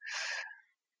to.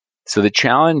 So the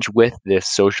challenge with this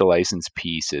social license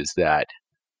piece is that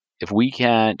if we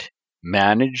can't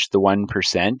manage the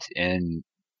 1% and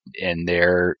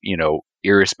their,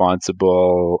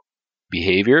 irresponsible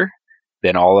behavior,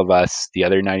 then all of us, the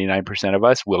other 99% of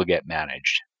us, will get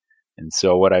managed. And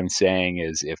so what I'm saying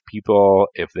is if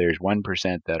there's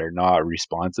 1% that are not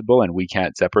responsible and we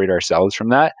can't separate ourselves from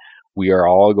that, we are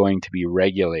all going to be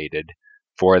regulated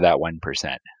for that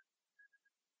 1%.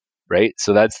 Right?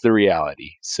 So that's the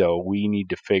reality. So we need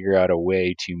to figure out a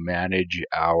way to manage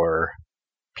our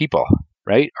people,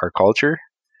 right? Our culture.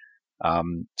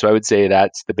 So I would say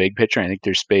that's the big picture. I think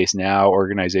there's space now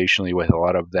organizationally with a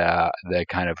lot of the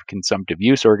kind of consumptive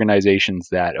use organizations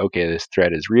that, okay, this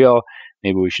threat is real.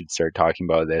 Maybe we should start talking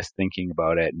about this, thinking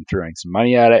about it, and throwing some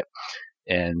money at it.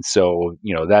 And so,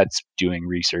 that's doing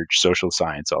research, social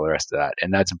science, all the rest of that.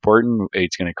 And that's important.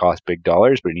 It's going to cost big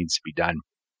dollars, but it needs to be done.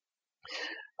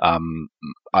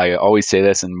 I always say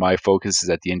this, and my focus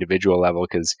is at the individual level,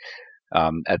 because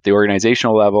at the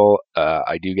organizational level,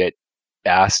 I do get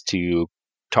asked to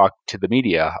talk to the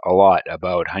media a lot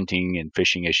about hunting and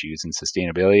fishing issues and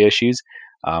sustainability issues.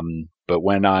 But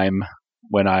when I'm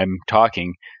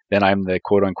talking, then I'm the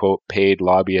quote unquote paid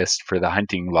lobbyist for the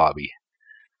hunting lobby,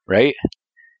 right?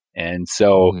 And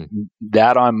so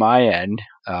that on my end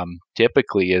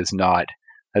typically that's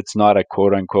not a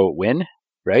quote unquote win,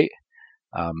 right?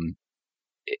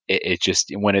 It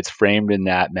just, when it's framed in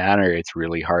that manner, it's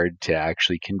really hard to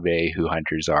actually convey who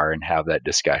hunters are and have that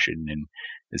discussion. And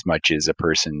as much as a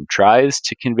person tries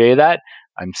to convey that,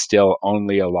 I'm still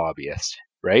only a lobbyist,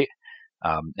 right?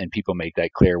 And people make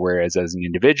that clear. Whereas as an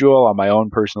individual on my own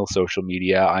personal social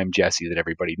media, I'm Jesse that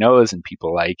everybody knows and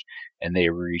people like, and they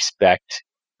respect,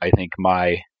 I think,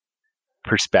 my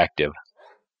perspective.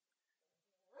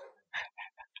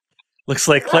 Looks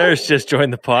like Claire's just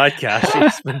joined the podcast.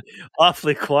 She's been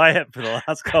awfully quiet for the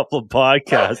last couple of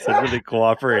podcasts and really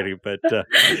cooperating, but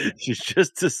she's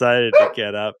just decided to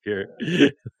get up here.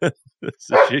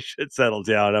 So she should settle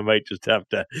down. I might just have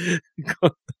to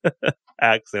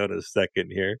axe out a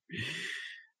second here.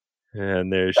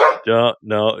 And there's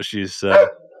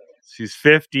she's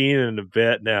 15 and a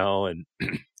bit now, and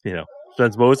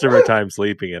spends most of her time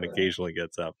sleeping and occasionally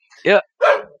gets up. Yeah.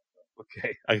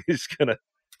 Okay, I'm just gonna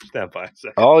stand by a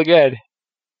second. All good.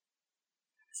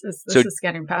 This is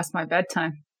getting past my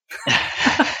bedtime.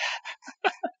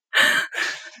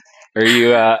 Are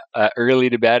you early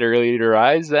to bed, early to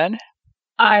rise then?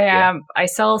 I am. I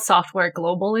sell software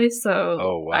globally,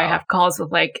 so I have calls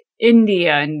with like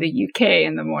India and the UK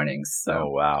in the mornings. So. Oh,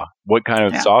 wow. What kind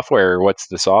of software? What's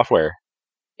the software?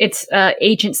 It's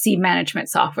agency management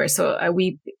software. So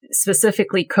we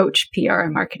specifically coach PR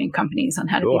and marketing companies on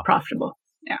how to be profitable.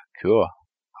 Yeah. Cool.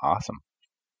 Awesome.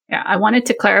 Yeah, I wanted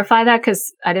to clarify that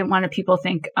because I didn't want people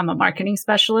think I'm a marketing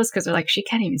specialist because they're like, she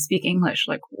can't even speak English.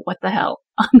 Like, what the hell?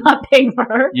 I'm not paying for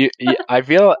her. I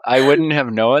feel I wouldn't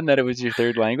have known that it was your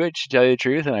third language, to tell you the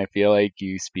truth, and I feel like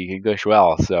you speak English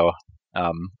well. So,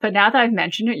 but now that I've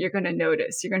mentioned it, you're going to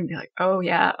notice. You're going to be like, oh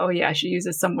yeah, she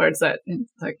uses some words that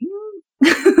like.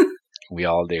 We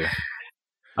all do.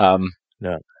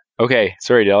 No. Okay,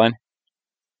 sorry, Dylan.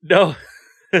 No.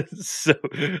 So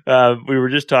we were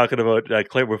just talking about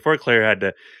Claire before Claire had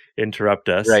to interrupt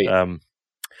us. Right.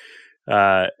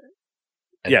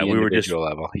 We were just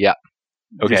level. Yeah.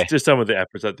 Okay. Just some of the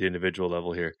efforts at the individual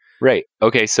level here. Right.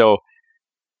 Okay. So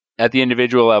at the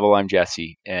individual level, I'm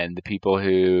Jesse, and the people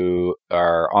who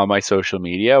are on my social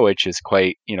media, which is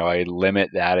quite, I limit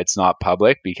that. It's not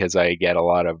public because I get a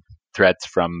lot of threats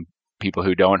from people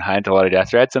who don't hunt, a lot of death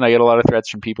threats, and I get a lot of threats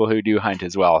from people who do hunt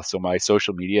as well. So my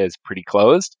social media is pretty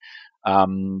closed.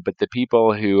 But the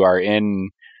people who are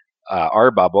in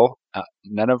our bubble,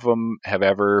 none of them have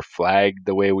ever flagged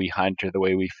the way we hunt or the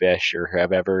way we fish or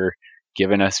have ever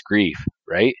given us grief,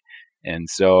 right? And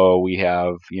so we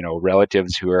have,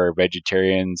 relatives who are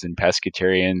vegetarians and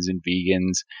pescatarians and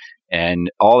vegans and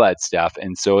all that stuff.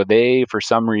 And so they, for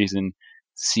some reason,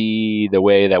 see the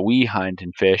way that we hunt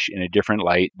and fish in a different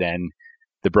light than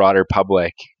the broader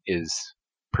public is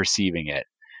perceiving it.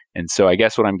 And so I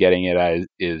guess what I'm getting at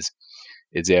is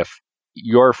if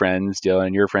your friends,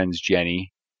 Dylan, your friends,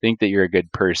 Jenny, think that you're a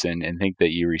good person and think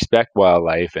that you respect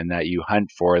wildlife and that you hunt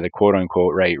for the quote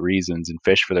unquote right reasons and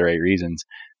fish for the right reasons,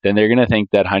 then they're going to think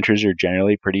that hunters are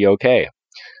generally pretty okay.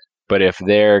 But if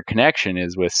their connection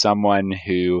is with someone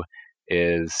who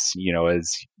is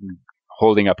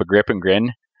holding up a grip and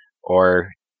grin or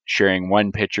sharing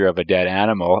one picture of a dead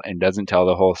animal and doesn't tell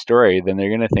the whole story, then they're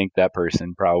going to think that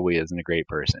person probably isn't a great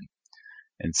person.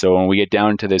 And so when we get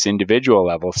down to this individual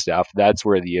level stuff, that's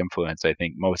where the influence, I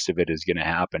think most of it is going to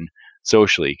happen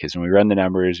socially. Because when we run the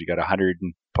numbers, we got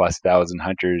 100,000+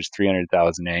 hunters,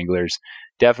 300,000 anglers.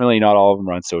 Definitely not all of them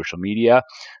are on social media.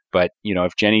 But,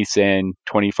 if Jenny's saying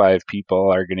 25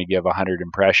 people are going to give 100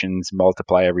 impressions,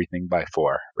 multiply everything by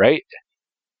 4, right?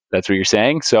 That's what you're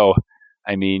saying? So,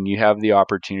 I mean, you have the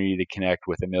opportunity to connect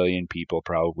with 1 million people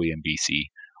probably in BC.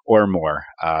 Or more,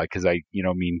 because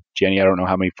Jenny, I don't know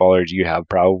how many followers you have,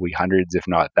 probably hundreds, if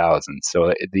not thousands.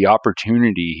 So the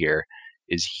opportunity here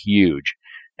is huge.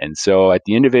 And so at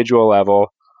the individual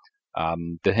level,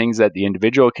 the things that the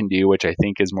individual can do, which I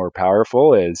think is more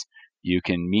powerful, is you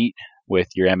can meet with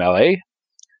your MLA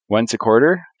once a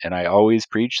quarter. And I always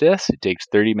preach this. It takes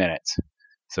 30 minutes.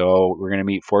 So we're going to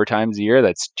meet 4 times a year.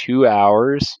 That's 2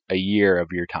 hours a year of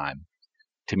your time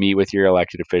to meet with your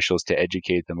elected officials to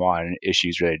educate them on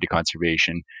issues related to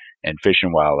conservation and fish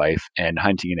and wildlife and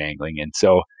hunting and angling. And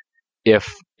so if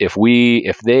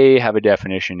they have a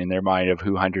definition in their mind of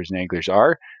who hunters and anglers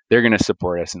are, they're going to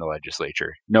support us in the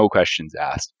legislature. No questions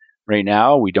asked. Right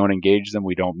now, we don't engage them.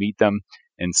 We don't meet them.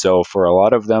 And so for a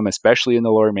lot of them, especially in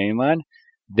the Lower Mainland,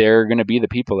 they're going to be the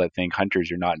people that think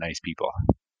hunters are not nice people.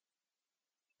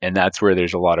 And that's where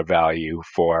there's a lot of value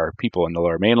for people in the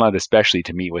Lower Mainland, especially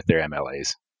to meet with their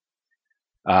MLAs.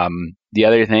 The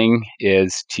other thing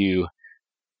is to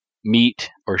meet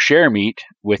or share meat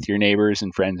with your neighbors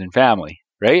and friends and family,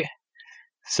 right?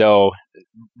 So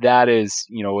that is,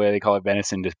 what they call it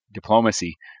venison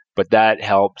diplomacy, but that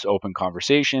helps open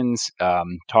conversations,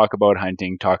 talk about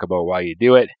hunting, talk about why you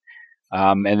do it.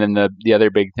 And then the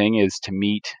other big thing is to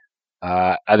meet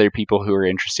other people who are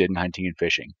interested in hunting and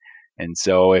fishing. And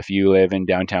so if you live in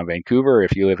downtown Vancouver,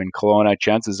 if you live in Kelowna,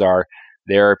 chances are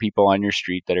there are people on your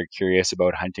street that are curious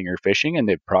about hunting or fishing, and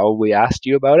they've probably asked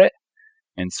you about it.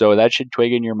 And so that should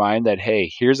twig in your mind that, hey,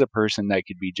 here's a person that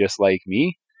could be just like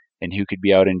me and who could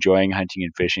be out enjoying hunting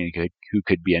and fishing, who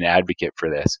could be an advocate for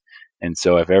this. And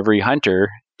so if every hunter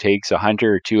takes a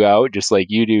hunter or 2 out, just like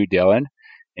you do, Dylan,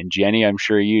 and Jenny, I'm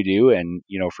sure you do, and,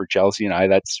 for Chelsea and I,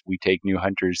 we take new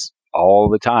hunters all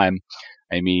the time.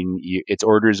 I mean, it's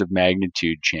orders of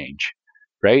magnitude change,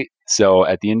 right? So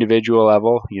at the individual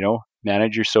level,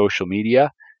 manage your social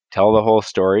media, tell the whole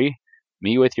story,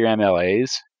 meet with your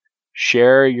MLAs,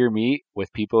 share your meat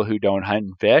with people who don't hunt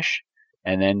and fish,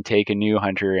 and then take a new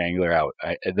hunter or angler out.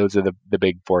 Those are the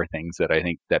big 4 things that I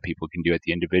think that people can do at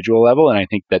the individual level. And I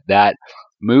think that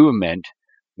movement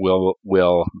will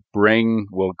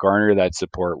garner that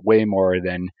support way more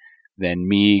than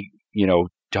me,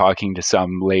 talking to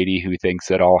some lady who thinks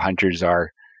that all hunters are,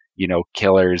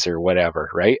 killers or whatever,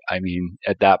 right? I mean,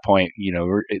 at that point,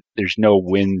 there's no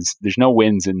wins. There's no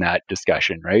wins in that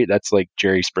discussion, right? That's like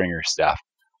Jerry Springer stuff.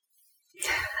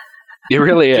 It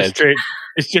really is.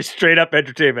 It's just straight up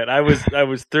entertainment. I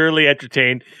was thoroughly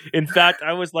entertained. In fact,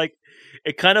 I was like,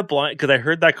 it kind of blind because I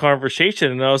heard that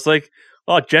conversation and I was like,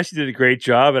 "Oh, Jesse did a great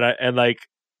job," and like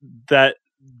that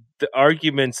the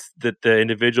arguments that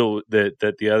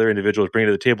the other individual was bringing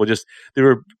to the table just they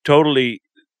were totally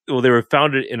they were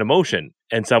founded in emotion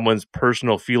and someone's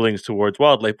personal feelings towards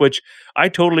wildlife, which I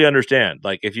totally understand.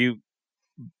 Like if you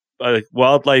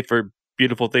wildlife are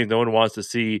beautiful things, no one wants to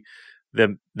see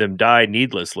them die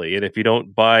needlessly, and if you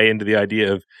don't buy into the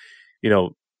idea of you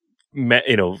know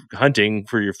hunting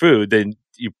for your food, then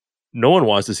no one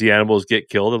wants to see animals get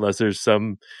killed unless there's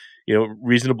some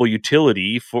reasonable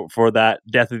utility for that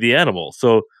death of the animal.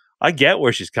 So I get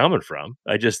where she's coming from.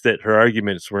 I just that her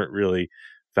arguments weren't really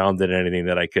founded in anything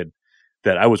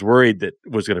that I was worried that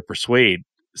was going to persuade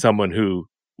someone who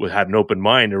had an open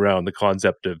mind around the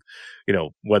concept of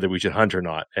whether we should hunt or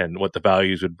not and what the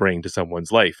values would bring to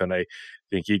someone's life. And I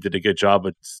think he did a good job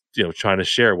of trying to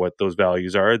share what those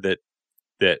values are that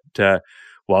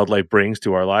wildlife brings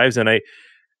to our lives. And I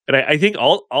think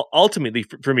ultimately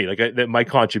for me, that my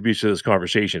contribution to this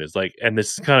conversation is like, and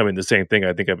this is kind of in the same thing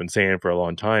I think I've been saying for a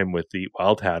long time with the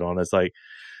wild hat on, is like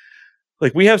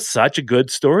we have such a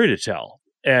good story to tell.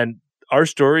 And our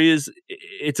story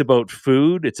it's about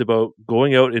food. It's about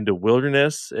going out into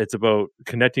wilderness. It's about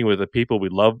connecting with the people we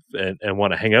love and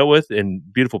want to hang out with in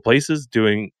beautiful places,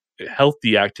 doing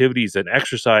healthy activities and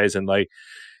exercise. And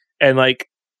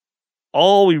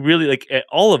all we really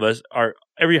all of us are,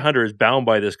 every hunter is bound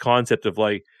by this concept of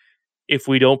if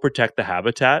we don't protect the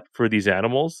habitat for these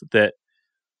animals, that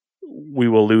we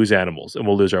will lose animals and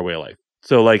we'll lose our way of life.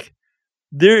 So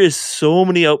there is so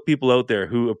many people out there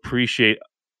who appreciate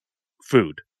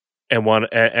food and want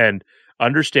and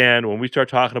understand when we start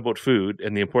talking about food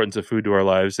and the importance of food to our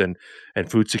lives and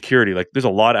food security. There's a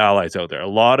lot of allies out there. A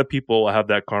lot of people will have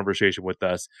that conversation with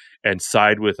us and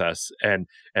side with us and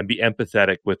be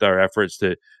empathetic with our efforts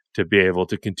to be able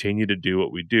to continue to do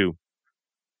what we do.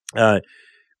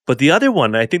 But the other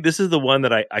one, I think this is the one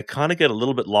that I kind of get a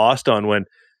little bit lost on when,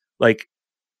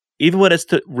 even when it's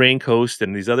to Rain Coast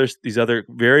and these other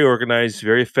very organized,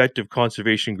 very effective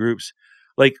conservation groups,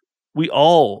 we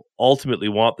all ultimately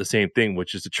want the same thing,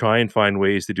 which is to try and find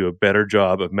ways to do a better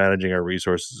job of managing our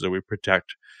resources so we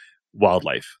protect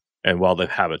wildlife and wildlife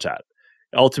habitat.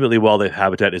 Ultimately, wildlife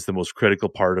habitat is the most critical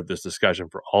part of this discussion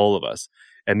for all of us.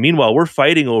 And meanwhile, we're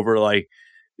fighting over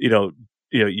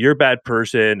you're a bad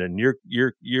person and your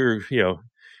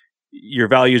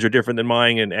values are different than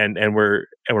mine, and we're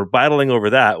battling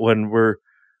over that when we're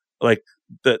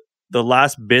the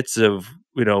last bits of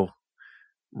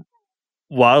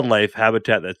wildlife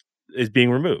habitat that is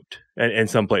being removed in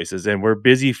some places, and we're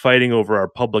busy fighting over our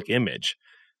public image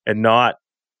and not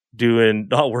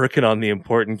working on the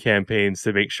important campaigns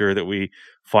to make sure that we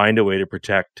find a way to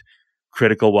protect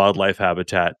critical wildlife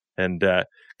habitat and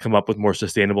come up with more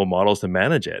sustainable models to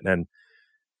manage it. And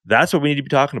that's what we need to be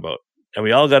talking about. And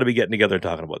we all got to be getting together and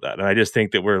talking about that. And I just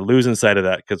think that we're losing sight of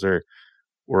that because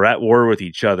we're at war with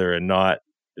each other and not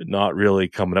really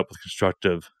coming up with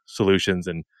constructive solutions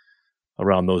and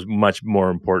around those much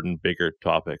more important, bigger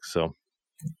topics.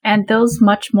 And those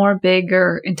much more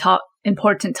bigger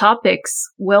important topics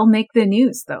will make the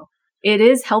news, though. It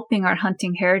is helping our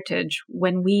hunting heritage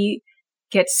when we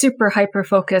get super hyper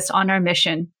focused on our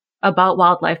mission about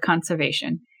wildlife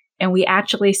conservation and we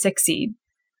actually succeed.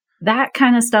 That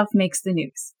kind of stuff makes the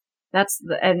news.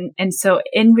 And so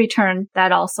in return,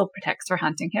 that also protects our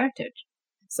hunting heritage.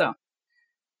 So.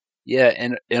 Yeah,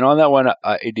 and on that one,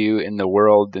 I do, in the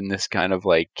world, in this kind of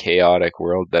chaotic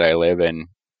world that I live in,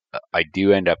 I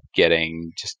do end up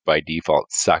getting just by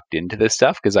default sucked into this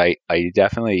stuff because I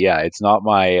definitely, it's not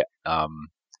my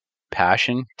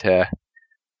passion to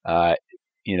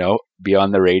be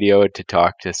on the radio to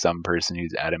talk to some person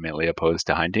who's adamantly opposed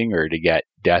to hunting, or to get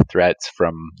death threats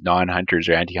from non-hunters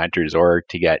or anti-hunters, or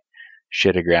to get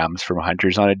shitograms from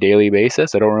hunters on a daily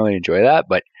basis. I don't really enjoy that,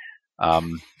 but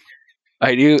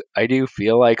I do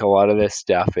feel like a lot of this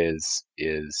stuff is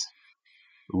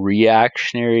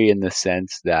reactionary in the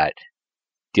sense that,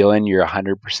 Dylan, you're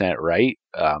 100% right.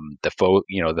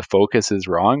 The focus is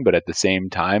wrong, but at the same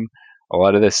time, a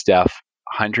lot of this stuff,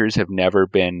 hunters have never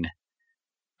been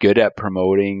good at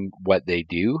promoting what they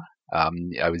do. I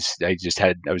was just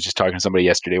talking to somebody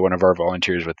yesterday, one of our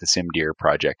volunteers with the SimDeer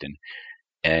project,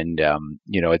 and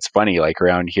it's funny,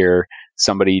 around here,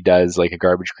 somebody does a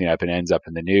garbage cleanup and ends up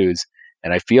in the news.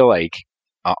 And I feel like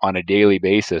on a daily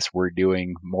basis, we're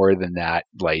doing more than that,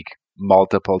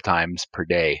 multiple times per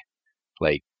day,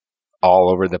 all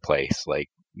over the place,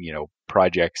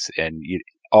 projects and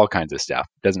all kinds of stuff.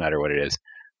 Doesn't matter what it is.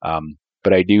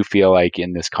 But I do feel like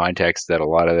in this context that a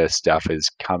lot of this stuff is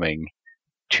coming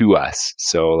to us.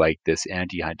 So this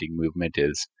anti-hunting movement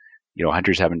is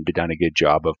hunters haven't done a good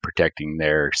job of protecting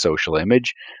their social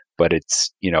image. But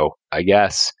it's, I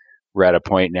guess we're at a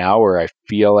point now where I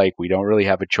feel like we don't really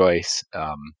have a choice,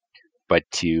 but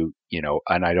to,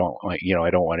 and I don't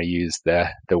want to use the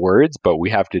words, but we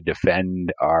have to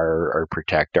defend or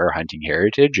protect our hunting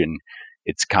heritage, and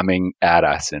it's coming at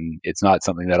us. And it's not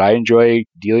something that I enjoy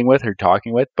dealing with or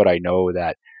talking with, but I know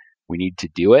that we need to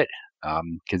do it,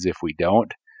 because if we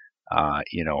don't,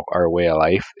 our way of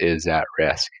life is at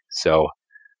risk. So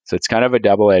it's kind of a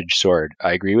double-edged sword.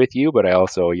 I agree with you, but I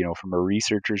also, from a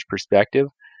researcher's perspective,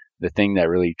 the thing that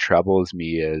really troubles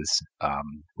me is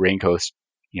Raincoast,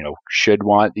 should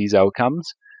want these outcomes,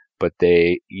 but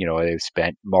they've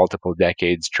spent multiple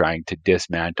decades trying to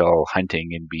dismantle hunting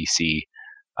in BC.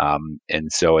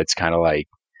 And so it's kind of like,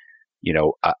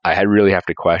 I really have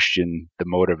to question the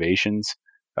motivations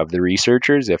of the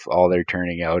researchers if all they're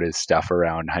turning out is stuff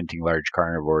around hunting large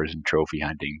carnivores and trophy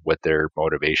hunting, what their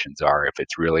motivations are, if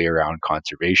it's really around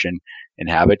conservation and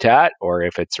habitat, or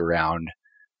if it's around,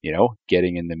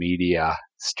 getting in the media,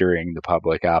 stirring the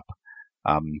public up.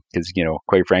 Because,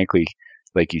 quite frankly,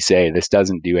 like you say, this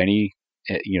doesn't do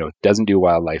doesn't do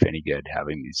wildlife any good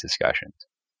having these discussions.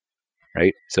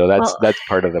 Right. So that's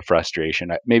part of the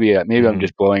frustration. Maybe I'm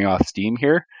just blowing off steam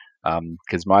here,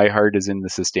 because my heart is in the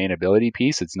sustainability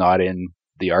piece. It's not in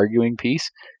the arguing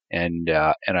piece. And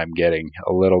I'm getting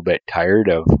a little bit tired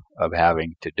of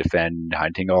having to defend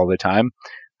hunting all the time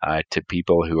to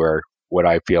people who are what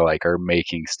I feel like are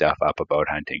making stuff up about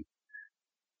hunting.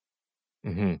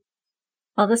 Mm-hmm.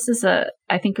 Well,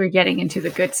 I think we're getting into the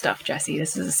good stuff, Jesse.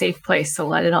 This is a safe place, so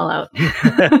let it all out.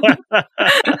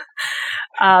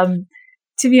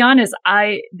 To be honest,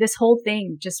 this whole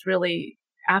thing just really,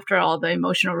 after all the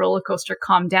emotional roller coaster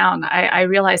calmed down, I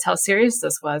realized how serious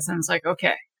this was. And it's like,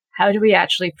 okay, how do we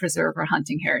actually preserve our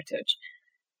hunting heritage?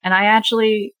 And I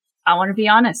want to be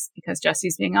honest, because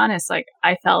Jesse's being honest. Like,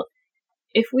 I felt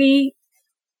if we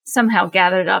somehow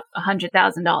gathered up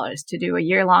 $100,000 to do a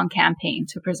year-long campaign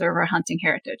to preserve our hunting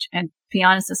heritage, and to be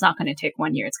honest, it's not going to take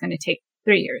 1 year. It's going to take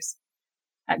 3 years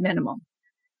at minimum.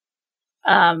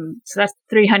 So that's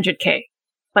 $300K.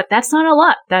 But that's not a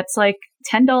lot. That's like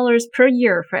 $10 per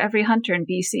year for every hunter in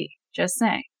BC. Just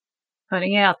saying,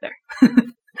 putting it out there.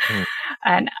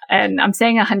 And I'm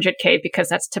saying $100K because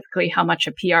that's typically how much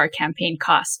a PR campaign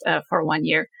costs for 1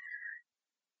 year.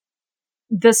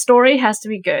 The story has to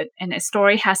be good, and the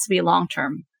story has to be long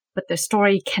term. But the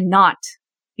story cannot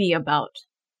be about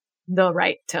the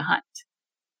right to hunt.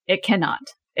 It cannot.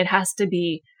 It has to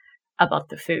be about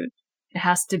the food. It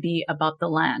has to be about the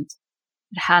land.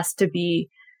 It has to be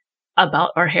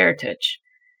about our heritage.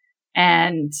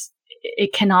 And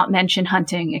it cannot mention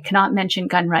hunting. It cannot mention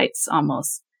gun rights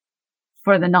almost,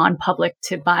 for the non-public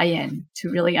to buy in, to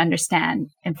really understand,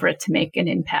 and for it to make an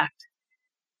impact.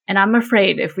 And I'm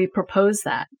afraid if we propose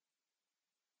that,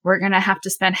 we're going to have to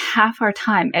spend half our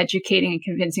time educating and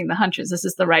convincing the hunters this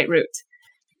is the right route.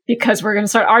 Because we're going to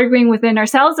start arguing within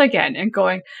ourselves again and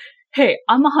going, hey,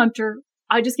 I'm a hunter.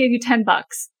 I just gave you $10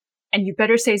 and you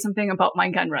better say something about my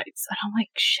gun rights. And I'm like,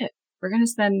 shit, we're going to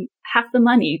spend half the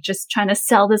money just trying to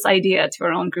sell this idea to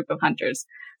our own group of hunters.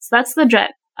 So that's the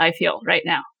dread I feel right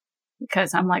now,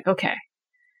 because I'm like, okay.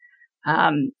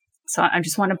 So I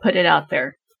just want to put it out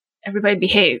there. Everybody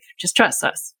behave. Just trust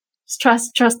us.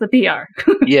 Just trust the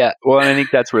PR. Yeah. Well, and I think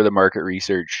that's where the market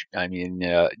research,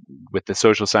 with the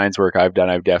social science work I've done,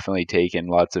 I've definitely taken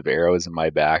lots of arrows in my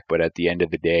back. But at the end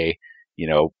of the day,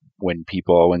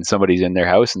 when somebody's in their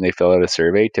house and they fill out a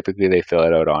survey, typically they fill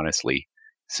it out honestly.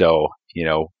 So,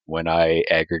 when I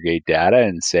aggregate data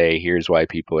and say, here's why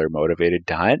people are motivated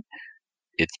to hunt,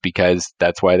 it's because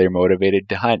that's why they're motivated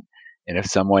to hunt. And if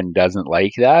someone doesn't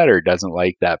like that or doesn't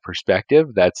like that perspective,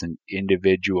 that's an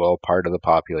individual part of the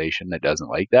population that doesn't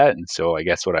like that. And so I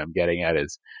guess what I'm getting at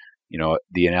is,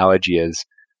 the analogy is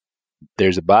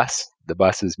there's a bus, the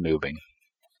bus is moving.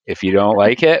 If you don't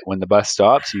like it, when the bus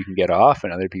stops, you can get off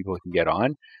and other people can get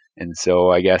on. And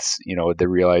so I guess, the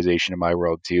realization in my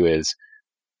world too is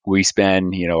we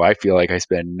spend, I feel like I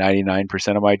spend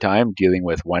 99% of my time dealing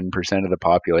with 1% of the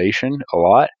population a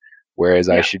lot, whereas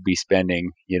I should be spending,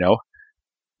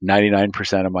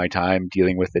 99% of my time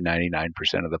dealing with the 99%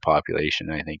 of the population.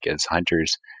 I think as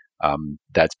hunters,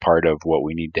 that's part of what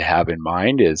we need to have in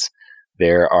mind is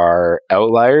there are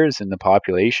outliers in the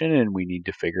population and we need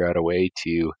to figure out a way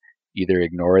to either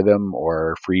ignore them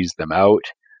or freeze them out.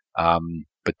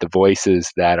 But the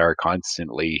voices that are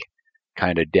constantly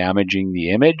kind of damaging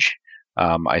the image,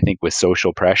 I think with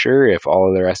social pressure, if all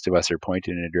of the rest of us are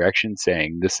pointed in a direction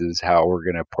saying this is how we're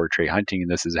going to portray hunting and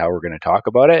this is how we're going to talk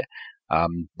about it,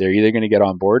 they're either going to get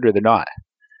on board or they're not.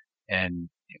 And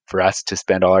for us to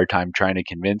spend all our time trying to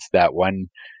convince that one,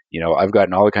 I've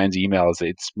gotten all kinds of emails,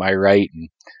 it's my right, and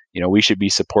we should be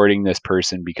supporting this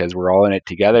person because we're all in it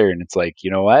together. And it's like,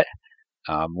 you know what?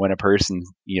 When a person,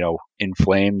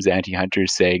 inflames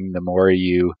anti-hunters saying the more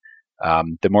you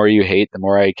hate, the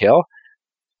more I kill,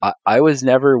 I was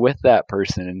never with that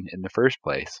person in the first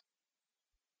place.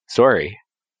 Sorry,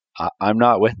 I'm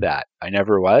not with that. I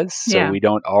never was. So we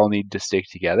don't all need to stick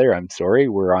together. I'm sorry.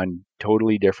 We're on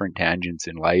totally different tangents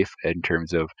in life in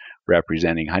terms of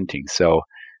representing hunting. So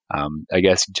I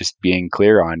guess just being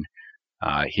clear on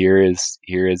here is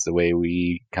the way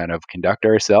we kind of conduct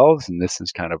ourselves, and this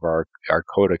is kind of our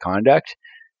code of conduct.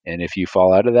 And if you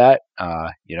fall out of that,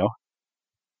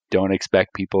 don't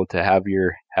expect people to have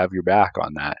your back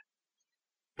on that.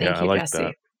 Thank you, I like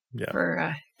Jesse, that.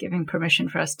 for giving permission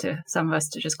for some of us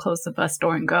to just close the bus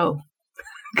door and go,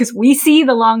 because we see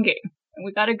the long game and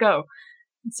we got to go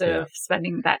instead of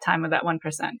spending that time with that 1%.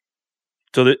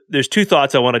 So there's two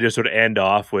thoughts I want to just sort of end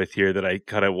off with here that I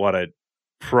kind of want to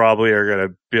probably are going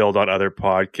to build on other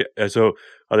podcasts in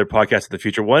the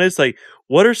future. One is like,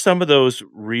 what are some of those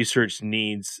research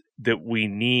needs that we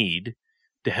need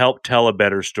to help tell a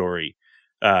better story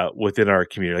within our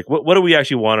community? Like, what do we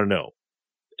actually want to know?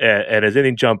 And as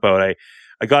anything jump out,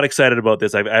 I got excited about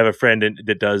this. I have a friend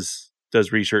that does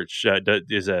research,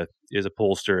 is a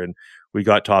pollster, and we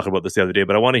got talking about this the other day.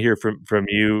 But I want to hear from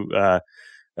you,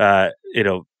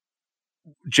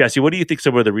 Jesse. What do you think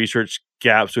some of the research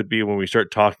gaps would be when we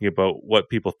start talking about what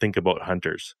people think about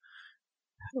hunters?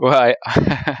 Well,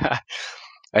 I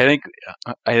think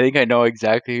I know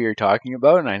exactly who you're talking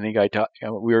about, and I think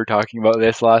we were talking about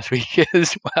this last week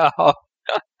as well.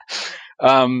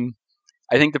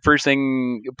 I think the first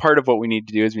thing, part of what we need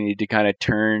to do is we need to kind of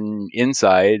turn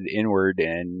inward,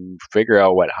 and figure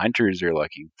out what hunters are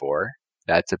looking for.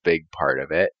 That's a big part of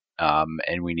it.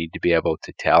 And we need to be able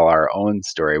to tell our own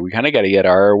story. We kind of got to get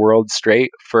our world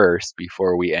straight first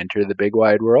before we enter the big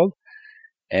wide world.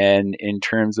 And in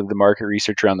terms of the market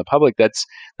research around the public, that's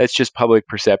just public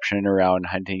perception around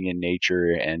hunting and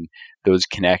nature and those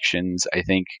connections. I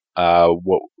think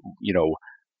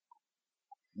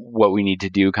what we need to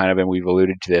do, kind of, and we've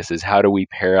alluded to this, is how do we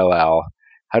parallel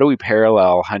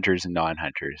hunters and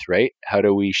non-hunters, right? How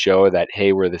do we show that,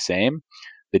 hey, we're the same?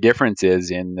 The difference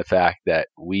is in the fact that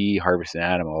we harvest an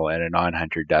animal and a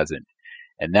non-hunter doesn't.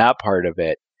 And that part of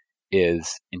it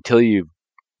is, until you've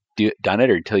done it,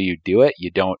 or until you do it,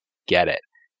 you don't get it.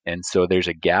 And so there's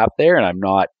a gap there, and I'm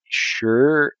not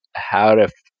sure how to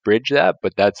bridge that,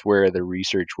 but that's where the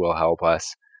research will help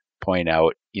us point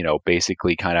out,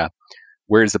 basically kind of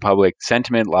where does the public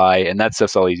sentiment lie, and that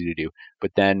stuff's all easy to do.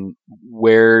 But then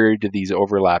where do these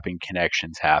overlapping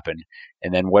connections happen?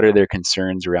 And then what are their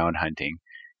concerns around hunting?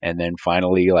 And then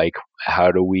finally, like,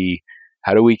 how do we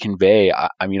convey?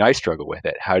 I mean, I struggle with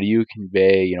it. How do you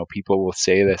convey? People will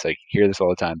say this, I hear this all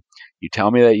the time. You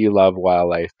tell me that you love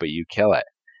wildlife, but you kill it,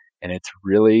 and it's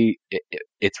really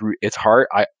it's hard.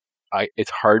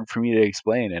 It's hard for me to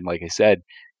explain. And like I said,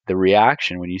 the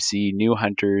reaction when you see new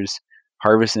hunters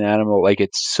harvest an animal, like,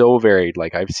 it's so varied.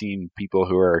 Like, I've seen people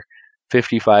who are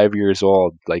 55 years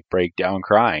old like break down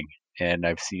crying, and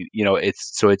I've seen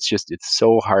it's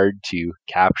so hard to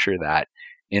capture that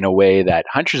in a way that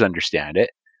hunters understand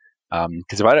it,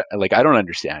 because if I don't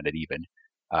understand it even,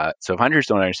 so if hunters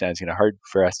don't understand, it's going to be hard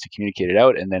for us to communicate it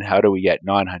out. And then how do we get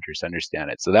non-hunters to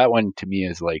understand it? So that one to me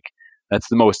is like, that's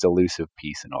the most elusive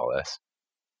piece in all this.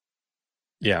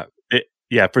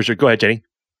 Yeah, for sure. Go ahead, Jenny.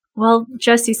 Well,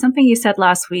 Jesse, something you said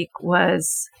last week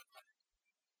was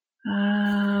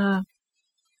a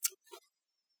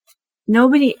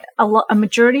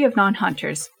majority of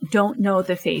non-hunters don't know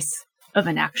the face of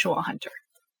an actual hunter.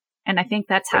 And I think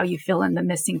that's how you fill in the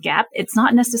missing gap. It's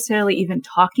not necessarily even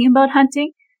talking about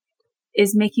hunting,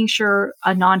 is making sure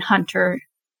a non-hunter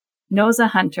knows a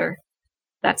hunter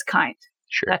that's kind,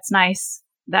 that's nice,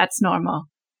 that's normal.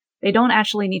 They don't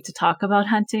actually need to talk about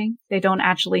hunting. They don't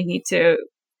actually need to,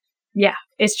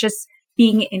 it's just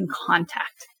being in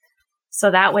contact. So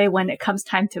that way, when it comes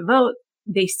time to vote,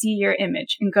 they see your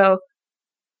image and go,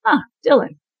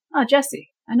 Dylan, Jesse,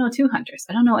 I know 2 hunters.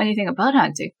 I don't know anything about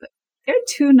hunting, but they're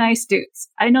 2 nice dudes.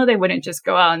 I know they wouldn't just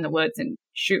go out in the woods and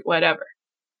shoot whatever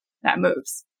that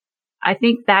moves. I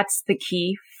think that's the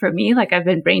key for me. Like, I've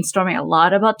been brainstorming a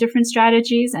lot about different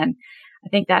strategies, and I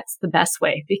think that's the best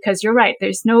way, because you're right.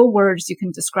 There's no words you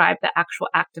can describe the actual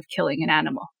act of killing an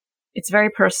animal. It's very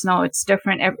personal. It's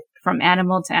different from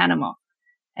animal to animal.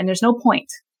 And there's no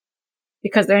point,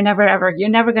 because you're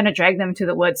never going to drag them to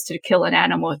the woods to kill an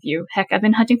animal with you. Heck, I've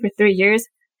been hunting for 3 years,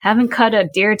 haven't cut a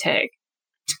deer tag.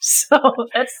 So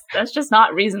that's just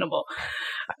not reasonable.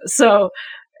 So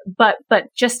but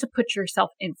just to put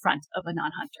yourself in front of a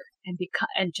non-hunter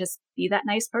and just be that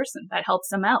nice person that helps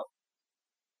them out.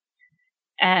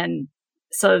 And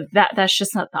so that's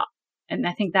just a thought. And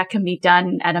I think that can be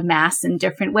done at a mass in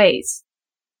different ways.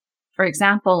 For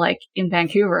example, like in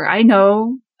Vancouver, I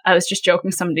was just joking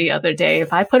with somebody the other day,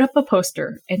 if I put up a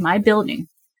poster in my building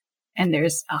and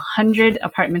there's 100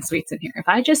 apartment suites in here, if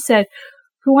I just said,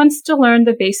 who wants to learn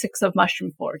the basics of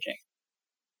mushroom foraging?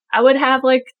 I would have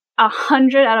like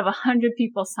 100 out of 100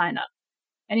 people sign up.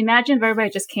 And imagine if everybody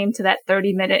just came to that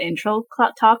 30-minute intro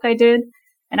talk I did,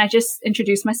 and I just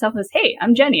introduced myself as, hey,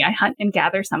 I'm Jenny. I hunt and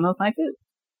gather some of my food.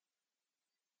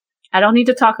 I don't need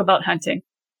to talk about hunting,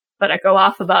 but I go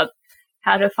off about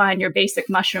how to find your basic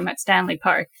mushroom at Stanley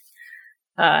Park.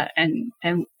 I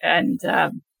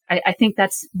think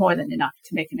that's more than enough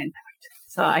to make an impact.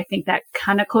 So I think that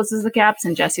kind of closes the gaps.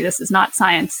 And Jesse, this is not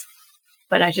science,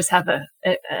 but I just have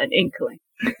an inkling.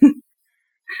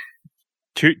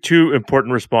 Two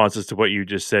important responses to what you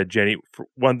just said, Jenny. For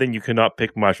one thing, you cannot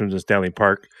pick mushrooms in Stanley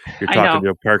Park. You're talking to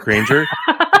a park ranger.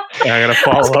 And I'm going to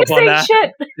follow up on that.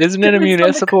 Shit. Isn't it a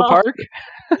municipal park?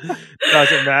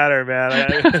 Doesn't matter, man.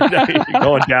 You're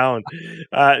going down.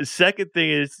 Second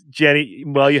thing is, Jenny,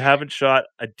 while you haven't shot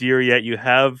a deer yet, you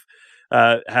have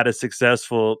had a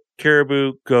successful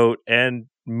caribou, goat, and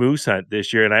moose hunt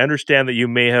this year. And I understand that you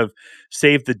may have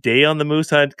saved the day on the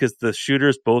moose hunt because the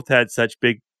shooters both had such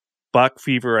big buck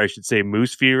fever, I should say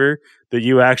moose fever, that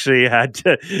you actually had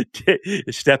to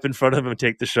step in front of them and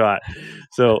take the shot.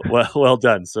 So well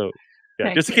done. So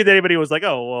yeah, just in case anybody was like,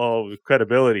 oh, well,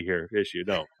 credibility here issue.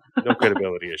 No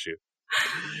credibility issue.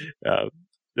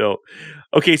 No.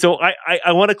 Okay, so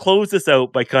I want to close this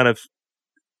out by kind of,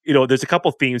 there's a couple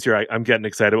themes here I'm getting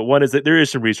excited about. One is that there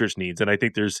is some research needs, and I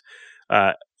think there's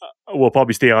we'll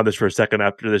probably stay on this for a second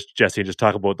after this, Jesse, and just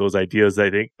talk about those ideas, I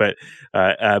think. But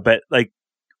like,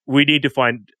 we need to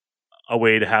find a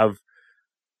way to have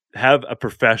a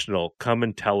professional come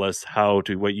and tell us how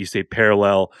to, what you say,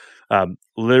 parallel,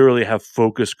 literally have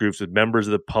focus groups with members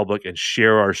of the public and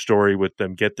share our story with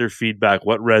them, get their feedback,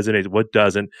 what resonates, what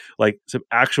doesn't, like some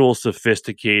actual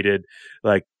sophisticated,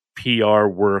 like PR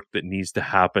work that needs to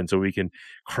happen so we can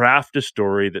craft a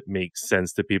story that makes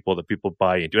sense to people, that people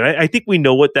buy into. And I think we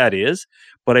know what that is,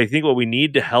 but I think what we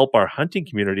need to help our hunting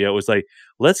community out was like,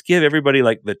 let's give everybody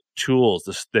like the tools,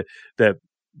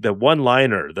 the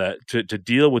one-liner to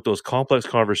deal with those complex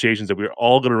conversations that we're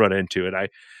all going to run into. And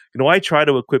I try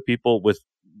to equip people with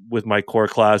my core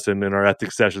class and in our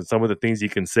ethics session, some of the things you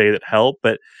can say that help,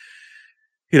 but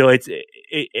like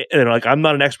I'm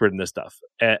not an expert in this stuff.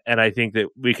 And I think that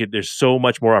there's so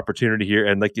much more opportunity here.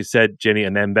 And like you said, Jenny,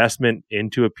 an investment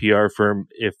into a PR firm,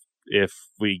 if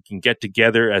we can get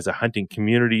together as a hunting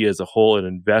community as a whole and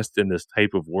invest in this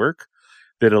type of work,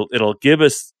 that it'll give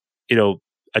us,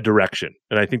 a direction.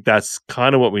 And I think that's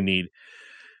kind of what we need.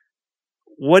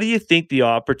 What do you think the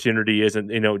opportunity is? And,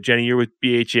 Jenny, you're with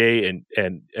BHA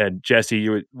and Jesse,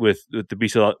 you're with the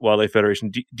BC Wildlife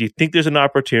Federation. Do you think there's an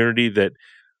opportunity that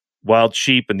Wild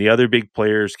Sheep and the other big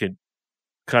players can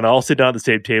kind of all sit down at the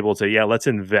same table and say, yeah, let's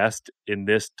invest in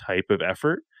this type of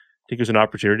effort? Think there's an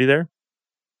opportunity there?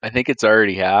 I think it's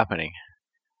already happening.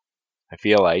 I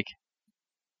feel like.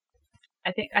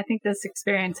 I think this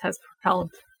experience has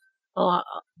propelled a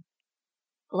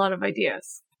lot of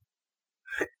ideas.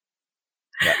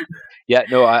 Yeah,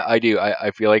 no, I do.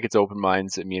 I feel like it's open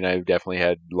minds. I mean, I've definitely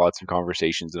had lots of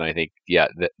conversations, and I think,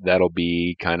 that'll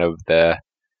be kind of the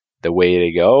way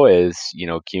to go is,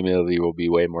 cumulatively will be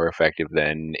way more effective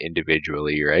than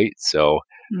individually, right? So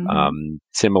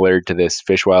similar to this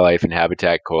Fish, Wildlife, and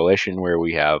Habitat Coalition, where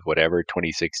we have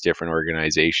 26 different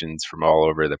organizations from all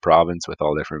over the province with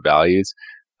all different values.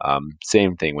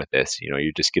 Same thing with this,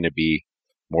 you're just going to be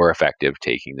more effective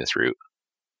taking this route.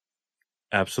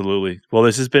 Absolutely. Well,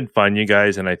 this has been fun, you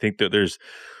guys. And I think that there's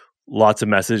lots of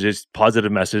messages, positive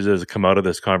messages that come out of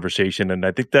this conversation. And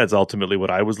I think that's ultimately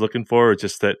what I was looking for. It's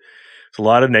just that there's a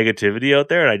lot of negativity out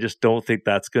there. And I just don't think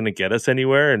that's going to get us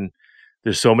anywhere. And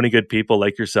there's so many good people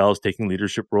like yourselves taking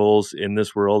leadership roles in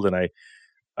this world. And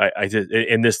I did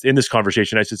in this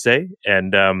conversation, I should say.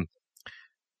 And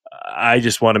I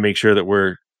just want to make sure that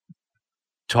we're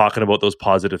talking about those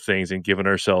positive things and giving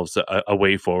ourselves a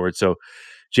way forward. So,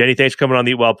 Jenny, thanks for coming on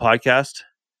the Eat Wild podcast.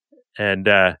 And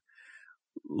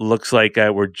looks like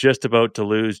we're just about to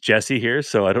lose Jesse here,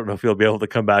 so I don't know if he'll be able to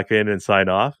come back in and sign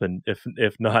off. And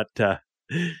if not,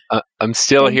 I'm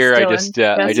still here. I just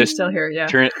still here, yeah.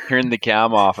 Turned the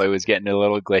cam off. I was getting a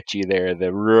little glitchy there.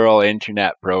 The rural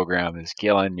internet program is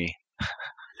killing me.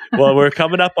 Well, we're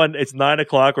coming up on, it's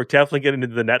 9:00. We're definitely getting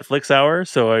into the Netflix hour.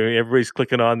 So everybody's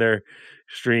clicking on their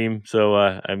stream. So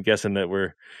I'm guessing that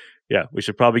we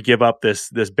should probably give up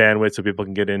this bandwidth so people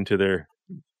can get into their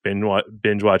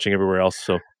binge watching everywhere else.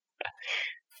 So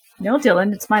no,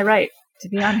 Dylan, it's my right to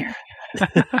be on here.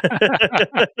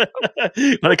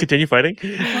 Want to continue fighting?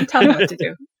 Don't tell me what to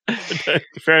do.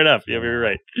 Fair enough. Yeah, you're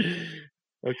right.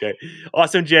 Okay,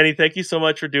 awesome, Jenny. Thank you so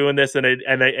much for doing this, and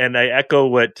I echo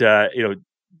what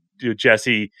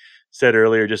Jesse said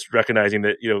earlier. Just recognizing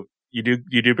that you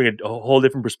do bring a whole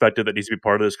different perspective that needs to be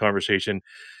part of this conversation.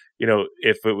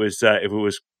 If it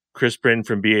was Chris Bryn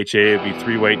from BHA, it'd be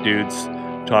three white dudes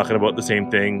talking about the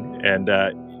same thing, and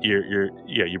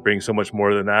you bring so much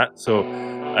more than that. So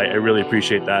I really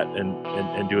appreciate that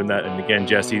and doing that. And again,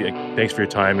 Jesse, thanks for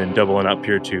your time and doubling up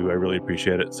here too. I really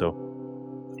appreciate it. So.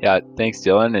 Yeah, thanks,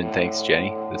 Dylan, and thanks,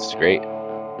 Jenny. This is great.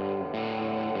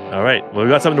 All right. Well,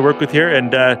 we got something to work with here,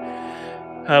 and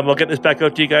I'll get this back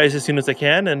out to you guys as soon as I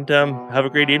can, and have a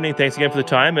great evening. Thanks again for the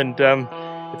time, and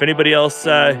if anybody else,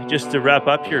 just to wrap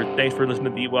up here, thanks for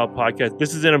listening to the Eat Well podcast.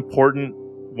 This is an important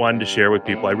one to share with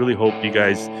people. I really hope you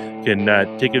guys can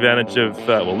take advantage of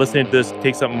listening to this,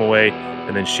 take something away,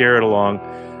 and then share it along.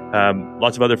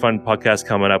 Lots of other fun podcasts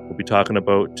coming up. We'll be talking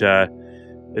about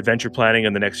adventure planning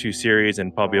in the next few series,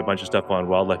 and probably a bunch of stuff on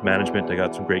wildlife management. I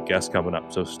got some great guests coming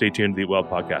up, so stay tuned to the Eat Well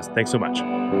podcast. Thanks so much.